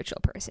been a spiritual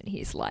person.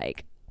 He's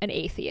like an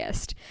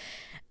atheist.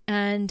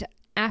 And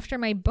after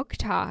my book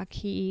talk,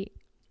 we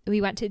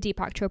went to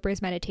Deepak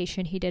Chopra's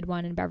meditation. He did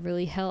one in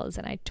Beverly Hills.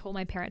 And I told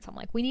my parents, I'm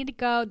like, we need to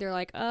go. They're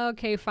like, oh,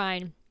 okay,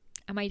 fine.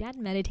 And my dad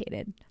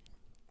meditated.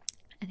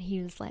 And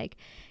he was like,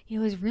 it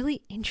was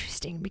really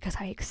interesting because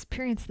I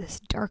experienced this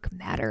dark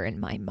matter in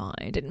my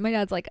mind. And my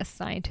dad's like a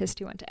scientist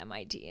who went to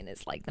MIT and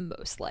is like the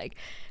most like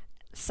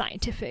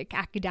scientific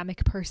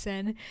academic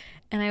person.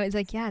 And I was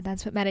like, yeah,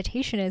 that's what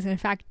meditation is. And in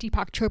fact,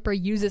 Deepak Chopra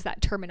uses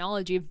that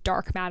terminology of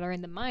dark matter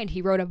in the mind.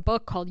 He wrote a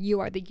book called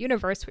You Are the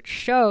Universe, which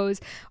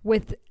shows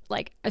with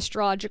like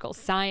astrological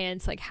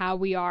science, like how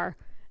we are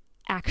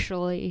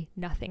actually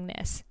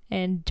nothingness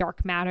and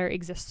dark matter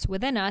exists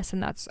within us,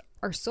 and that's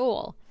our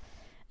soul.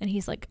 And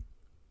he's like,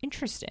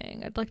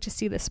 interesting, I'd like to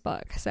see this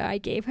book. So I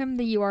gave him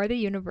the You Are the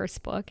Universe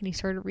book, and he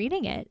started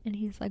reading it, and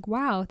he's like,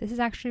 wow, this is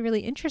actually really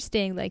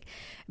interesting. Like,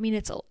 I mean,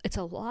 it's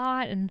a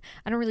lot, and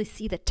I don't really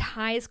see the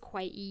ties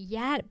quite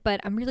yet,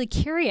 but I'm really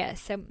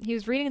curious. So he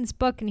was reading this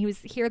book, and he was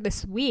here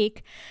this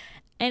week,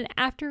 and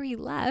after he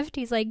left,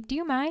 he's like, do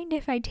you mind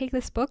if I take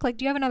this book? Like,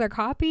 do you have another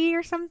copy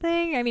or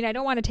something? I mean, I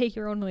don't want to take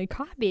your only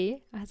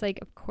copy. I was like,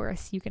 of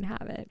course you can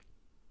have it.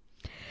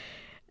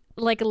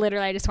 Like,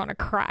 literally, I just want to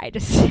cry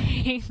just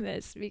saying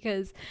this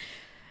because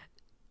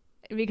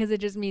it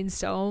just means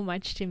so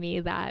much to me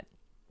that,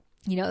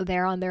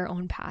 they're on their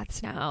own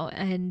paths now.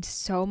 And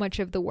so much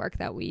of the work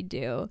that we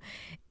do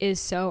is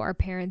so our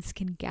parents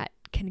can get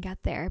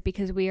there,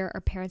 because we are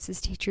our parents'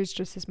 teachers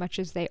just as much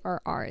as they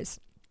are ours.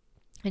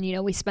 And,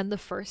 we spend the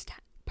first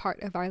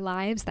part of our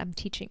lives them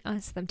teaching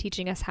us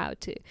how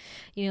to,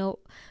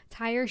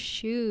 tie our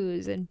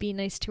shoes and be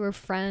nice to our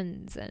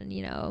friends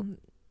and,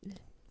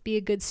 be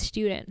a good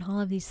student and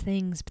all of these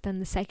things. But then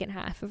the second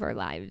half of our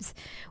lives,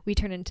 we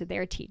turn into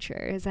their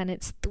teachers. And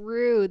it's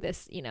through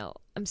this,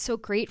 I'm so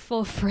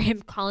grateful for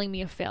him calling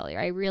me a failure.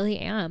 I really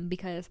am,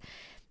 because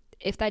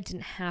if that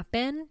didn't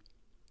happen,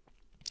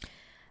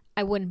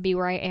 I wouldn't be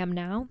where I am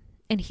now,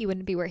 and he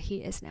wouldn't be where he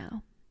is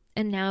now.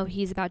 And now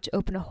he's about to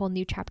open a whole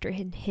new chapter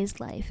in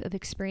his life of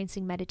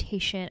experiencing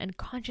meditation and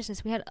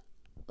consciousness. We had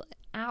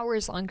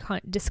hours long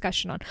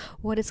discussion on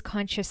what is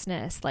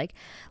consciousness, like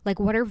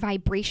what are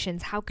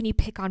vibrations, how can you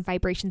pick on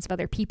vibrations of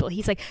other people.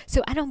 He's like,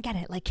 so I don't get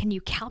it, like, can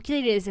you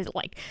calculate it? Is it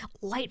like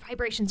light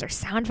vibrations or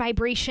sound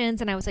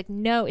vibrations? And I was like,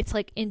 no, it's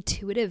like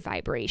intuitive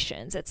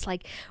vibrations. It's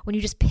like when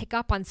you just pick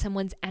up on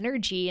someone's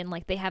energy, and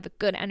like they have a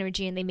good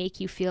energy and they make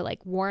you feel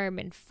like warm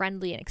and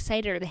friendly and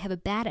excited, or they have a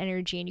bad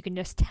energy and you can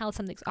just tell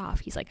something's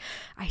off. He's like,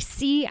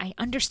 I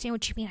understand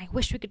what you mean. I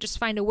wish we could just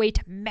find a way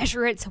to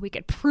measure it so we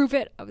could prove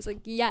it. I was like,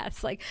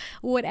 yes, like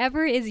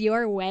whatever is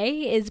your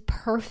way is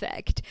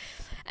perfect.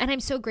 And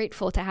I'm so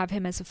grateful to have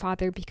him as a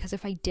father, because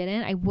if I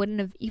didn't, I wouldn't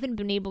have even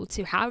been able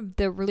to have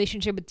the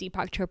relationship with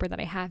Deepak Chopra that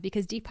I have,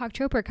 because Deepak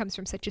Chopra comes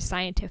from such a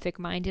scientific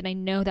mind. And I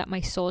know that my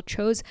soul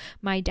chose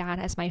my dad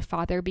as my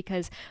father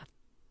because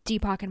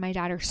Deepak and my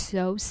dad are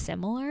so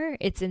similar.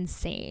 It's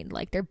insane.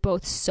 Like, they're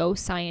both so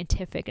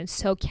scientific and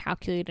so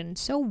calculated and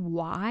so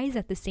wise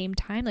at the same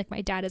time. Like, my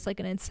dad is like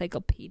an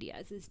encyclopedia,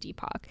 as is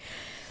Deepak.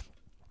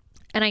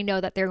 And I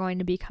know that they're going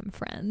to become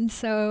friends.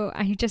 So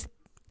I'm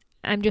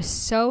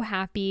just so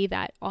happy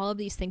that all of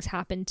these things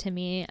happened to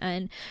me,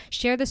 and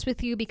share this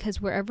with you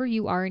because wherever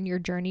you are in your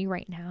journey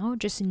right now,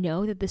 just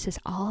know that this is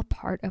all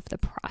part of the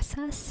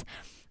process,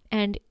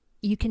 and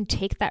you can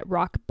take that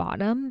rock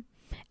bottom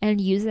and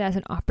use it as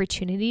an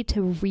opportunity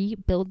to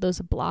rebuild those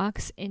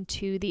blocks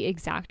into the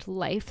exact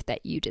life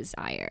that you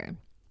desire.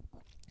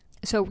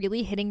 So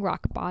really hitting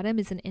rock bottom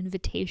is an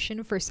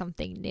invitation for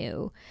something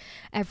new.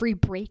 Every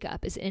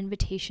breakup is an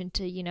invitation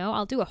to,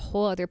 I'll do a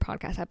whole other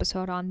podcast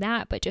episode on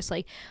that, but just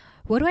like,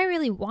 what do I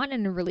really want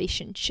in a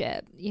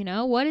relationship?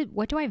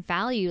 What do I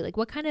value? Like,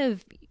 what kind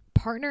of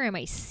partner am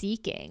I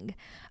seeking?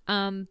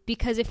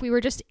 Because if we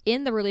were just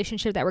in the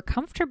relationship that we're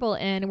comfortable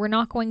in, we're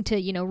not going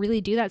to,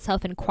 really do that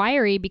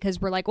self-inquiry, because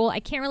we're like, well, I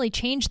can't really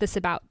change this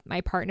about my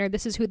partner.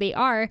 This is who they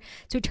are.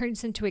 So it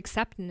turns into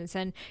acceptance.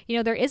 And,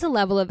 there is a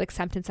level of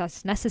acceptance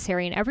that's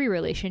necessary in every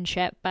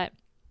relationship. But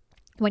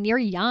when you're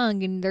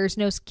young and there's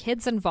no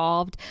kids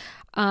involved,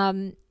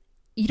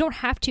 you don't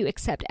have to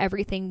accept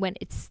everything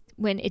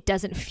when it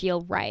doesn't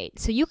feel right.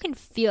 So you can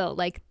feel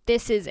like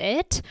this is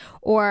it,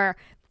 or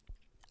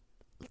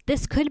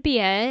this could be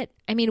it.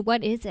 I mean,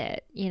 what is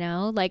it?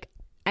 Like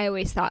I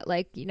always thought,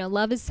 like,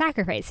 love is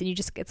sacrifice, and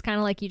it's kind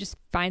of like you just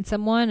find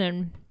someone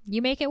and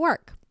you make it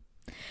work.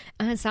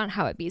 And it's not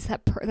how it be. It's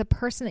that the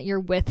person that you're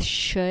with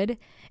should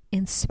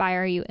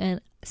inspire you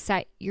and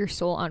set your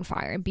soul on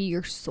fire and be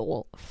your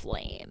soul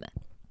flame.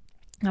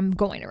 I'm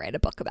going to write a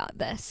book about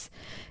this.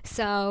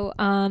 So,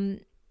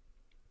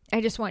 I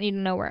just want you to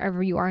know,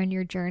 wherever you are in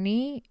your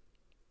journey,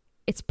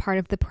 it's part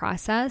of the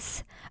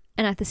process.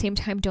 And at the same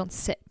time, don't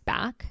sit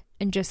back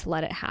and just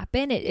let it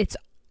happen. It's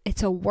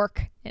a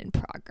work in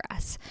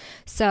progress.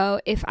 So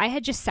if I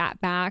had just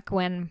sat back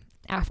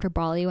after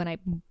Bali, when I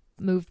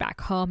moved back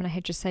home, and I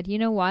had just said, you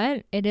know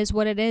what, it is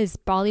what it is.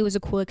 Bali was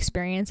a cool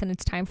experience, and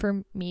it's time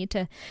for me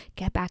to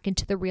get back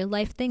into the real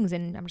life things.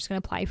 And I'm just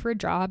going to apply for a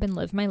job and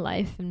live my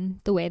life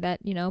in the way that,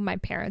 my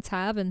parents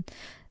have, and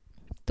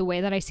the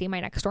way that I see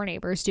my next door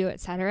neighbors do,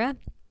 etc.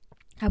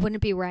 I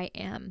wouldn't be where I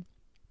am.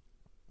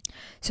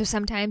 So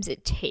sometimes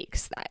it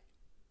takes that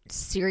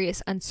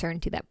serious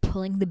uncertainty, that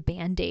pulling the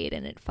band-aid,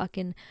 and it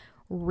fucking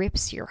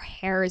rips your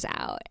hairs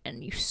out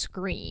and you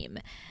scream.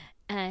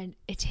 And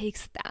it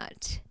takes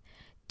that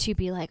to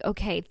be like,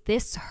 okay,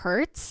 this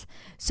hurts.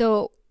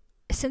 So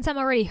since I'm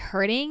already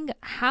hurting,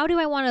 how do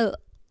I want to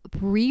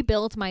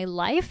rebuild my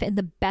life in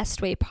the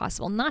best way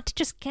possible? Not to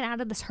just get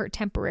out of this hurt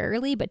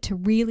temporarily, but to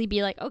really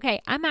be like,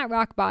 okay, I'm at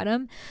rock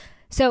bottom,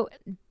 so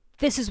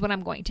this is what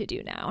I'm going to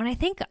do now. And I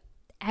think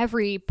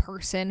every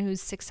person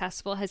who's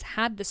successful has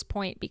had this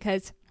point,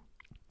 because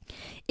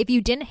if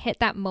you didn't hit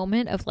that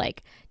moment of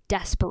like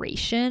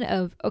desperation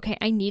of, okay,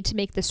 I need to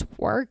make this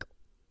work,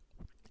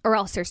 or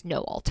else there's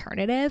no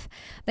alternative,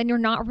 then you're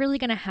not really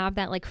going to have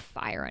that like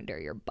fire under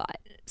your butt.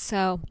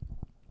 So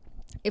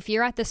if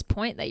you're at this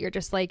point that you're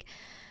just like,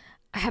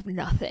 I have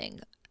nothing,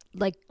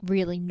 like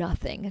really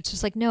nothing, it's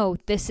just like, no,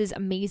 this is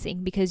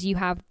amazing, because you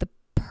have the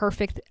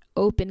perfect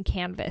open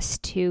canvas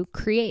to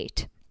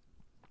create.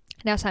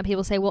 Now, some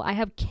people say, well, I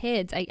have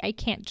kids. I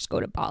can't just go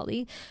to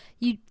Bali.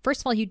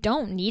 First of all, you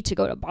don't need to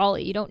go to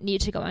Bali. You don't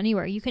need to go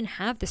anywhere. You can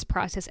have this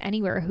process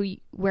anywhere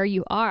where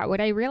you are.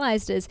 What I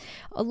realized is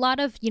a lot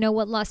of,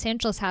 what Los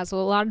Angeles has, what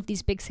a lot of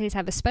these big cities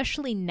have,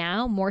 especially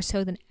now more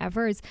so than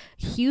ever, is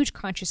huge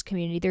conscious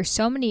community. There's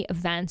so many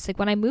events. Like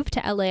when I moved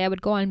to LA, I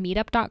would go on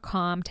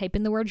meetup.com, type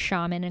in the word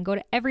shaman, and go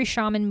to every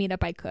shaman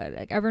meetup I could.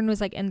 Like everyone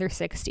was like in their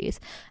 60s.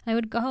 And I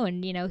would go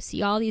and,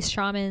 see all these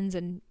shamans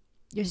and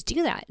just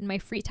do that in my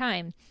free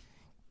time.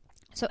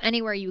 So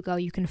anywhere you go,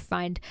 you can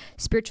find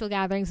spiritual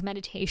gatherings,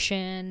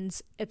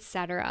 meditations,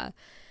 etc.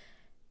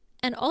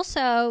 And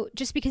also,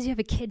 just because you have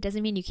a kid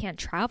doesn't mean you can't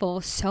travel.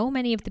 So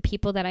many of the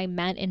people that I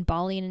met in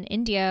Bali and in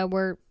India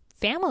were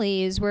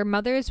families, were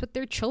mothers with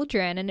their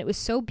children. And it was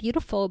so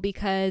beautiful,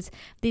 because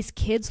these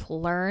kids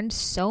learned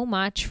so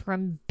much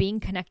from being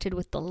connected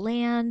with the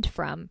land,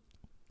 from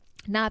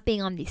not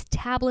being on these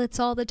tablets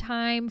all the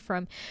time,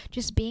 from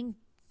just being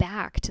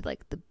back to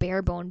like the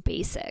bare bone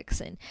basics.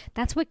 And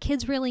that's what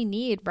kids really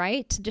need,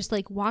 right? To just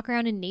like walk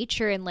around in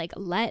nature and like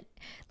let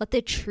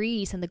the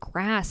trees and the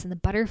grass and the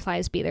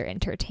butterflies be their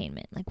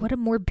entertainment. Like what a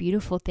more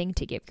beautiful thing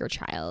to give your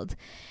child.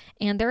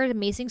 And there are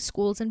amazing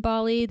schools in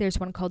Bali. There's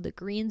one called the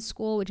Green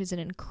School, which is an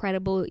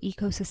incredible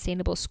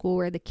eco-sustainable school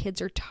where the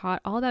kids are taught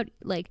all about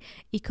like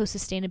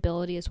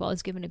eco-sustainability, as well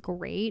as given a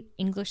great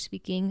English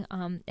speaking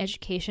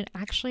education.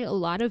 Actually, a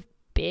lot of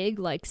big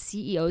like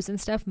CEOs and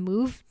stuff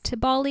move to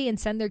Bali and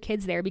send their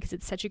kids there because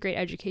it's such a great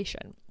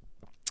education.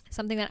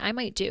 Something that I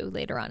might do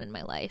later on in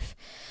my life.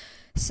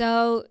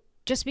 So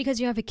just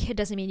because you have a kid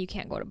doesn't mean you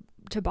can't go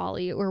to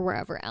Bali or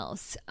wherever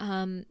else.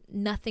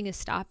 Nothing is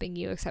stopping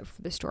you except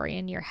for the story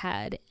in your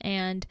head.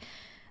 And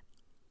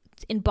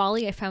in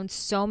Bali, I found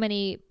so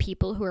many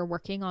people who are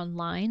working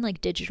online,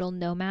 like digital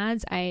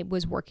nomads. I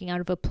was working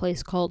out of a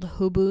place called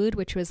Ubud,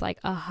 which was like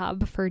a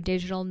hub for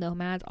digital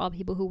nomads, all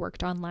people who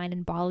worked online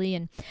in Bali.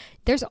 And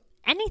there's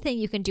anything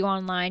you can do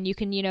online. You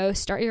can,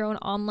 start your own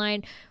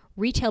online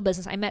retail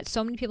business. I met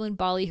so many people in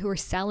Bali who were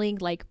selling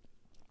like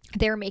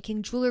they're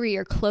making jewelry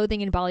or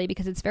clothing in Bali,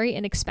 because it's very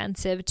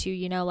inexpensive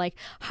to, like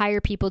hire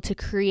people to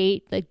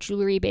create like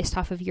jewelry based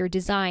off of your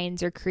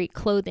designs or create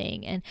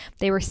clothing. And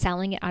they were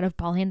selling it out of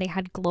Bali, and they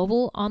had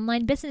global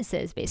online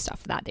businesses based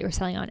off of that. They were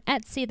selling on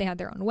Etsy. They had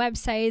their own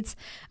websites.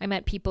 I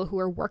met people who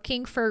are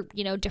working for,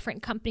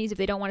 different companies. If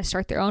they don't want to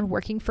start their own,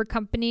 working for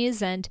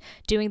companies and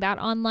doing that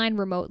online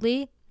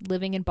remotely.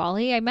 living in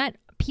Bali, I met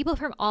people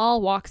from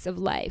all walks of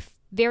life,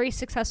 very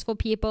successful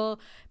people,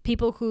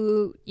 people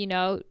who, you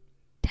know,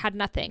 had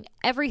nothing,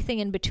 everything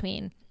in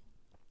between.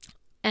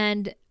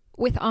 And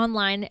with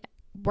online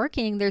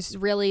working, there's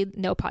really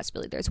no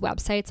possibility. There's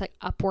websites like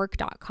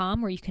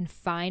upwork.com where you can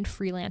find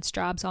freelance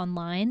jobs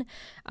online.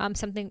 A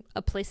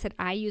place that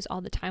I use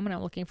all the time when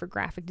I'm looking for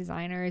graphic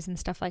designers and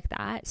stuff like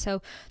that.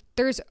 So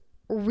there's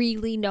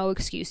really no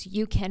excuse.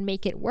 You can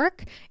make it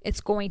work. It's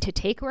going to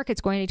take work.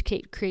 It's going to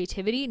take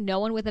creativity. No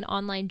one with an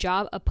online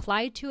job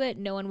applied to it.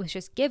 No one was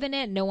just given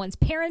it. No one's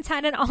parents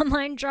had an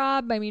online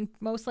job. I mean,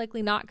 most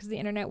likely not, because the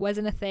internet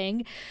wasn't a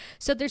thing.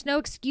 So there's no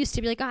excuse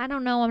to be like, oh, I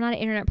don't know, I'm not an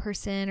internet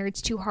person, or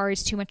it's too hard,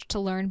 it's too much to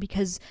learn,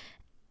 because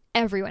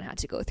everyone had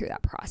to go through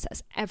that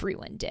process.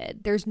 Everyone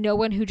did. There's no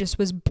one who just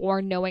was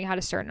born knowing how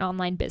to start an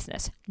online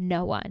business.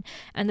 No one.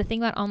 And the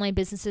thing about online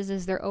businesses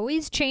is they're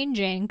always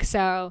changing.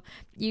 So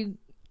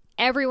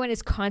everyone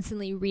is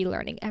constantly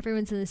relearning.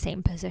 Everyone's in the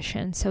same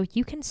position. So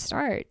you can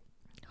start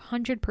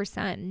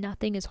 100%.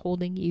 Nothing is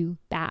holding you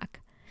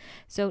back.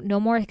 So no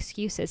more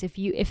excuses.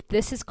 If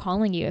this is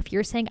calling you, if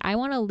you're saying, I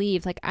want to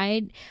leave, like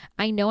I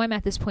know I'm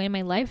at this point in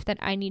my life that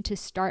I need to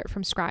start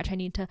from scratch. I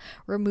need to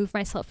remove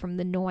myself from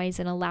the noise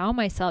and allow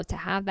myself to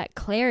have that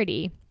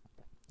clarity,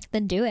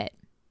 then do it.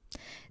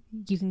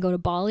 You can go to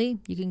Bali,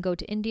 you can go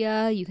to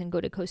India, you can go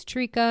to Costa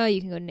Rica,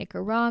 you can go to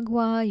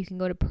Nicaragua, you can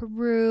go to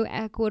Peru,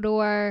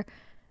 Ecuador,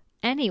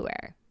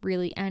 anywhere,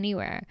 really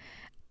anywhere,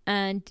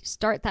 and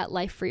start that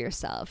life for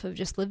yourself of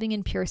just living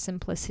in pure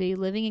simplicity,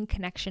 living in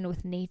connection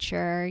with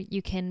nature.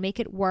 You can make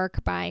it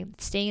work by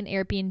staying in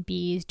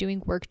Airbnbs,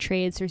 doing work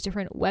trades. There's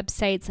different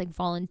websites like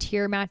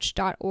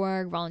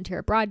volunteermatch.org,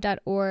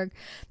 volunteerabroad.org.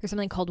 There's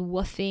something called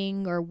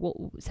woofing, or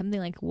something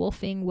like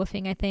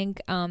woofing, I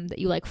think, that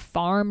you like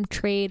farm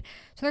trade.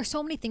 So there's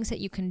so many things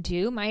that you can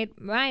do. My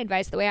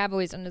advice, the way I've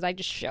always done, is I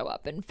just show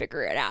up and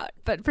figure it out.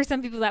 But for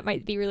some people that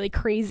might be really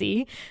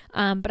crazy.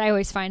 But I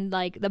always find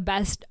like the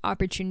best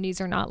opportunities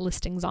are not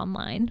listings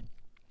online.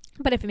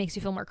 But if it makes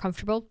you feel more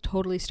comfortable,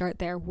 totally start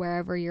there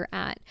wherever you're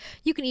at.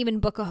 You can even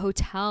book a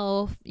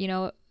hotel, you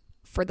know,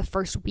 for the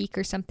first week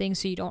or something,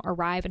 so you don't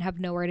arrive and have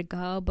nowhere to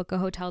go. Book a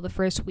hotel the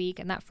first week,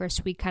 and that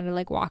first week kind of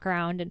like walk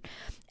around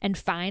and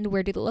find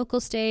where do the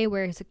locals stay,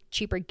 where is a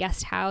cheaper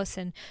guest house,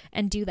 and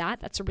do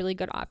that. That's a really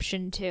good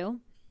option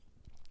too.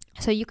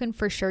 So you can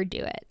for sure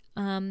do it.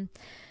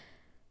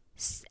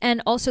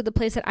 And also the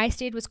place that I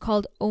stayed was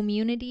called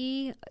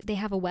Omunity. They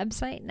have a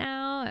website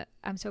now.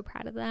 I'm so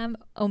proud of them.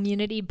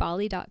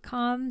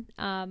 Omunitybali.com.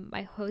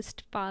 My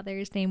host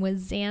father's name was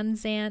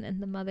Zanzan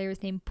and the mother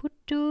was named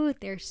Putu.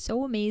 They're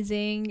so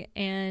amazing.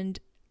 And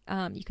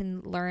you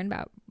can learn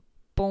about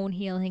bone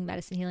healing,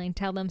 medicine healing.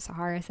 Tell them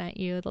Sahara sent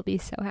you. They'll be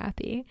so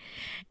happy.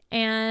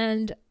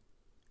 And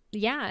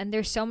yeah, and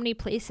there's so many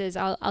places.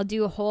 I'll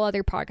do a whole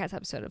other podcast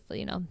episode of,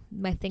 you know,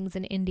 my things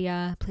in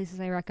India, places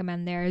I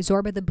recommend there.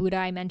 Zorba the Buddha,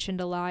 I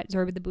mentioned a lot.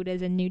 Zorba the Buddha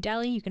is in New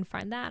Delhi. You can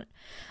find that.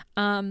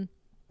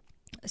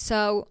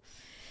 So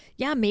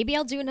yeah, maybe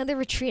I'll do another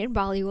retreat in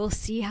Bali. We'll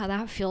see how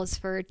that feels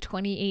for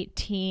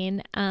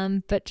 2018.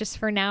 But just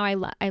for now,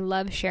 I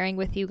love sharing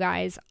with you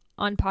guys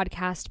on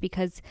podcast,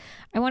 because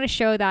I want to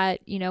show that,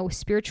 you know, a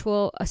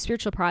spiritual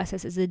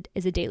process is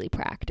a daily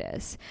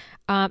practice.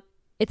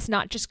 It's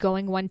not just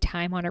going one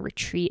time on a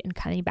retreat and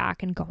coming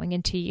back and going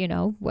into, you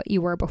know, what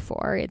you were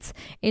before. It's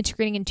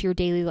integrating into your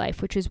daily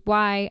life, which is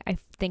why I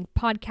think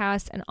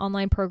podcasts and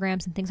online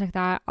programs and things like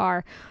that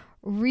are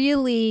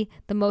really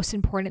the most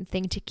important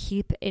thing to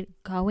keep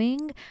it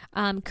going.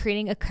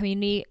 Creating a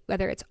community,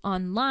 whether it's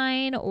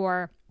online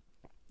or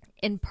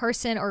in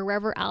person or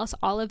wherever else,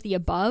 all of the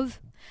above,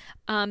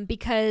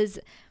 because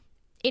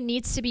it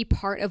needs to be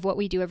part of what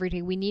we do every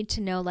day. We need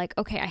to know, like,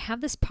 okay, I have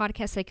this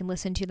podcast I can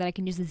listen to that I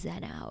can just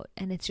zen out,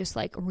 and it's just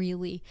like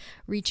really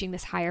reaching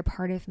this higher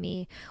part of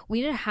me. We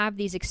need to have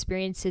these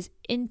experiences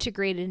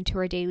integrated into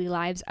our daily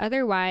lives.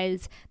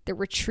 Otherwise, the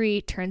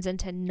retreat turns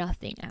into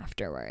nothing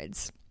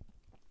afterwards.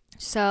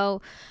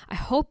 So I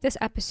hope this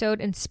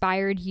episode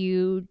inspired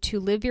you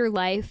to live your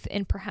life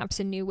in perhaps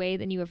a new way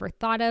than you ever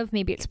thought of.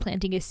 Maybe it's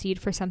planting a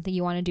seed for something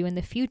you want to do in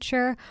the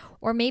future,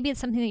 or maybe it's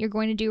something that you're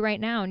going to do right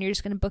now and you're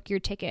just going to book your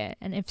ticket.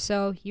 And if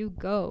so, you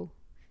go.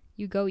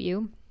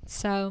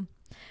 So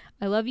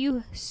I love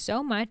you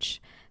so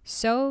much.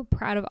 So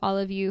proud of all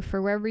of you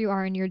for wherever you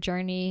are in your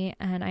journey,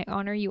 and I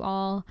honor you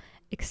all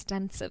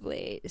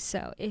extensively.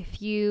 So if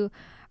you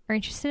are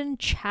interested in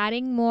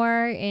chatting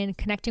more and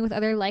connecting with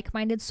other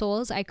like-minded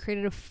souls, I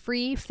created a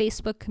free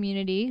Facebook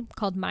community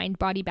called Mind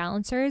Body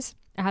Balancers.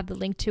 I have the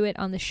link to it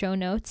on the show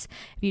notes.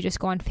 If you just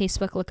go on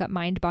Facebook, look up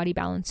Mind Body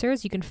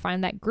Balancers, you can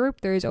find that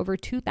group. There's over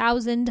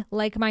 2,000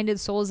 like-minded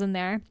souls in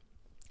there.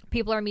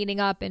 People are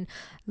meeting up in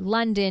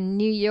London,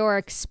 New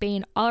York,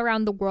 Spain, all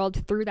around the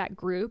world through that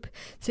group.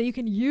 So you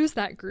can use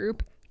that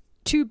group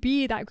to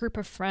be that group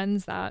of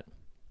friends that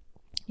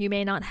you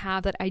may not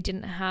have, that I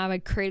didn't have. I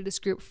created this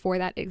group for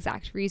that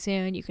exact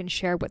reason. You can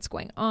share what's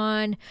going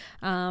on.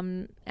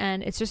 And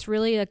it's just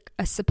really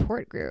a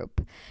support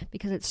group,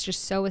 because it's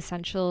just so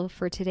essential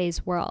for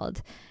today's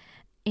world.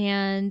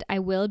 And I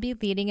will be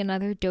leading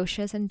another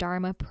Doshas and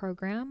Dharma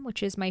program,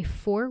 which is my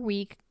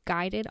 4-week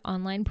guided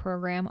online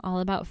program all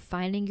about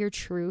finding your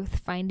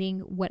truth, finding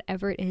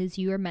whatever it is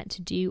you are meant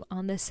to do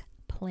on this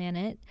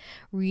planet,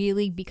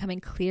 really becoming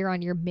clear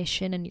on your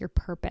mission and your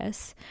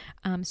purpose.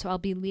 So I'll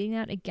be leading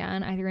that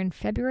again either in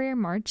February or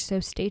March, so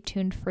stay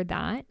tuned for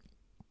that.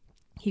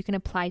 You can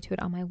apply to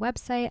it on my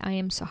website,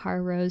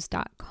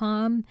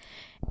 iamsahararose.com,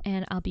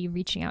 and I'll be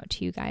reaching out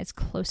to you guys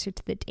closer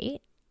to the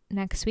date.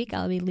 Next week,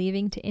 I'll be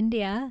leaving to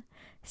India.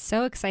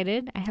 So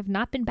excited. I have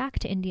not been back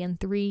to India in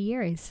 3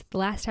 years. The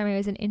last time I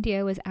was in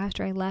India was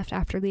after I left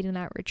after leading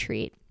that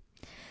retreat.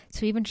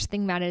 So even just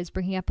thinking about it is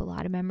bringing up a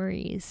lot of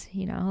memories.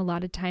 You know, a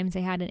lot of times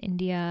I had in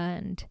India,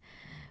 and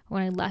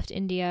when I left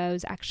India, it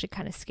was actually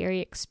kind of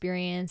scary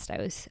experience. I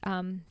was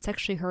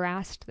sexually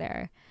harassed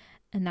there,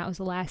 and that was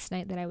the last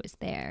night that I was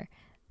there.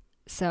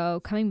 So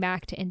coming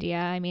back to India,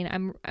 I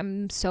mean,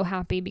 I'm so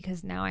happy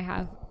because now I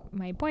have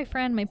my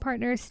boyfriend, my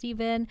partner,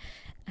 Steven,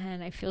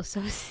 and I feel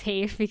so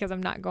safe because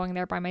I'm not going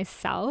there by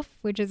myself,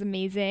 which is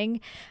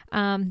amazing.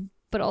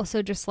 But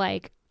also just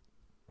like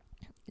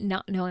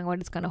not knowing what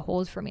it's going to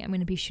hold for me. I'm going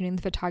to be shooting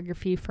the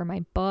photography for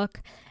my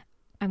book.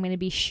 I'm going to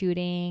be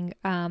shooting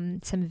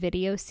some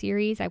video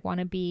series. I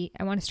want to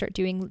start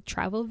doing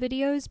travel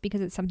videos because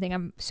it's something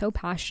I'm so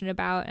passionate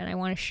about, and I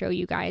want to show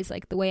you guys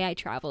like the way I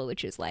travel,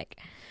 which is like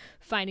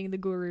finding the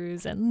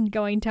gurus and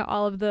going to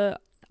all of the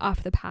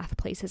off the path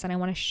places, and I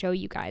want to show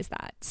you guys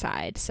that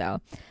side.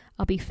 So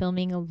I'll be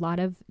filming a lot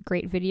of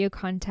great video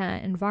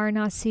content in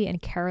Varanasi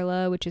and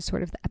Kerala, which is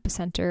sort of the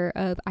epicenter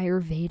of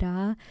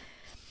Ayurveda.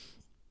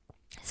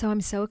 So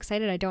I'm so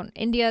excited.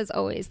 India is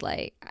always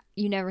like,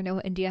 you never know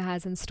what India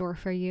has in store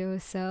for you.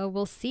 So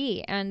we'll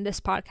see. And this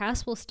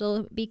podcast will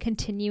still be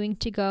continuing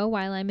to go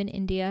while I'm in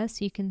India.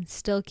 So you can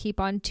still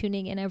keep on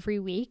tuning in every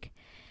week.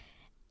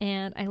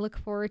 And I look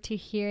forward to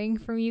hearing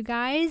from you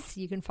guys.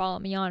 You can follow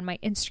me on my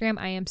Instagram.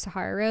 I am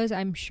Sahara Rose.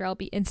 I'm sure I'll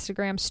be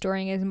Instagram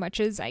storing as much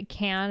as I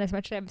can, as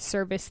much as I have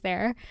service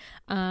there,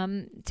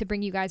 to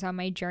bring you guys on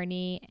my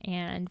journey.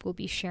 And we'll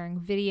be sharing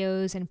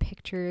videos and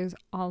pictures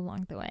all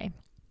along the way.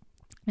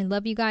 I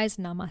love you guys.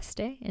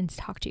 Namaste, and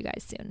talk to you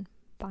guys soon.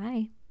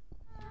 Bye.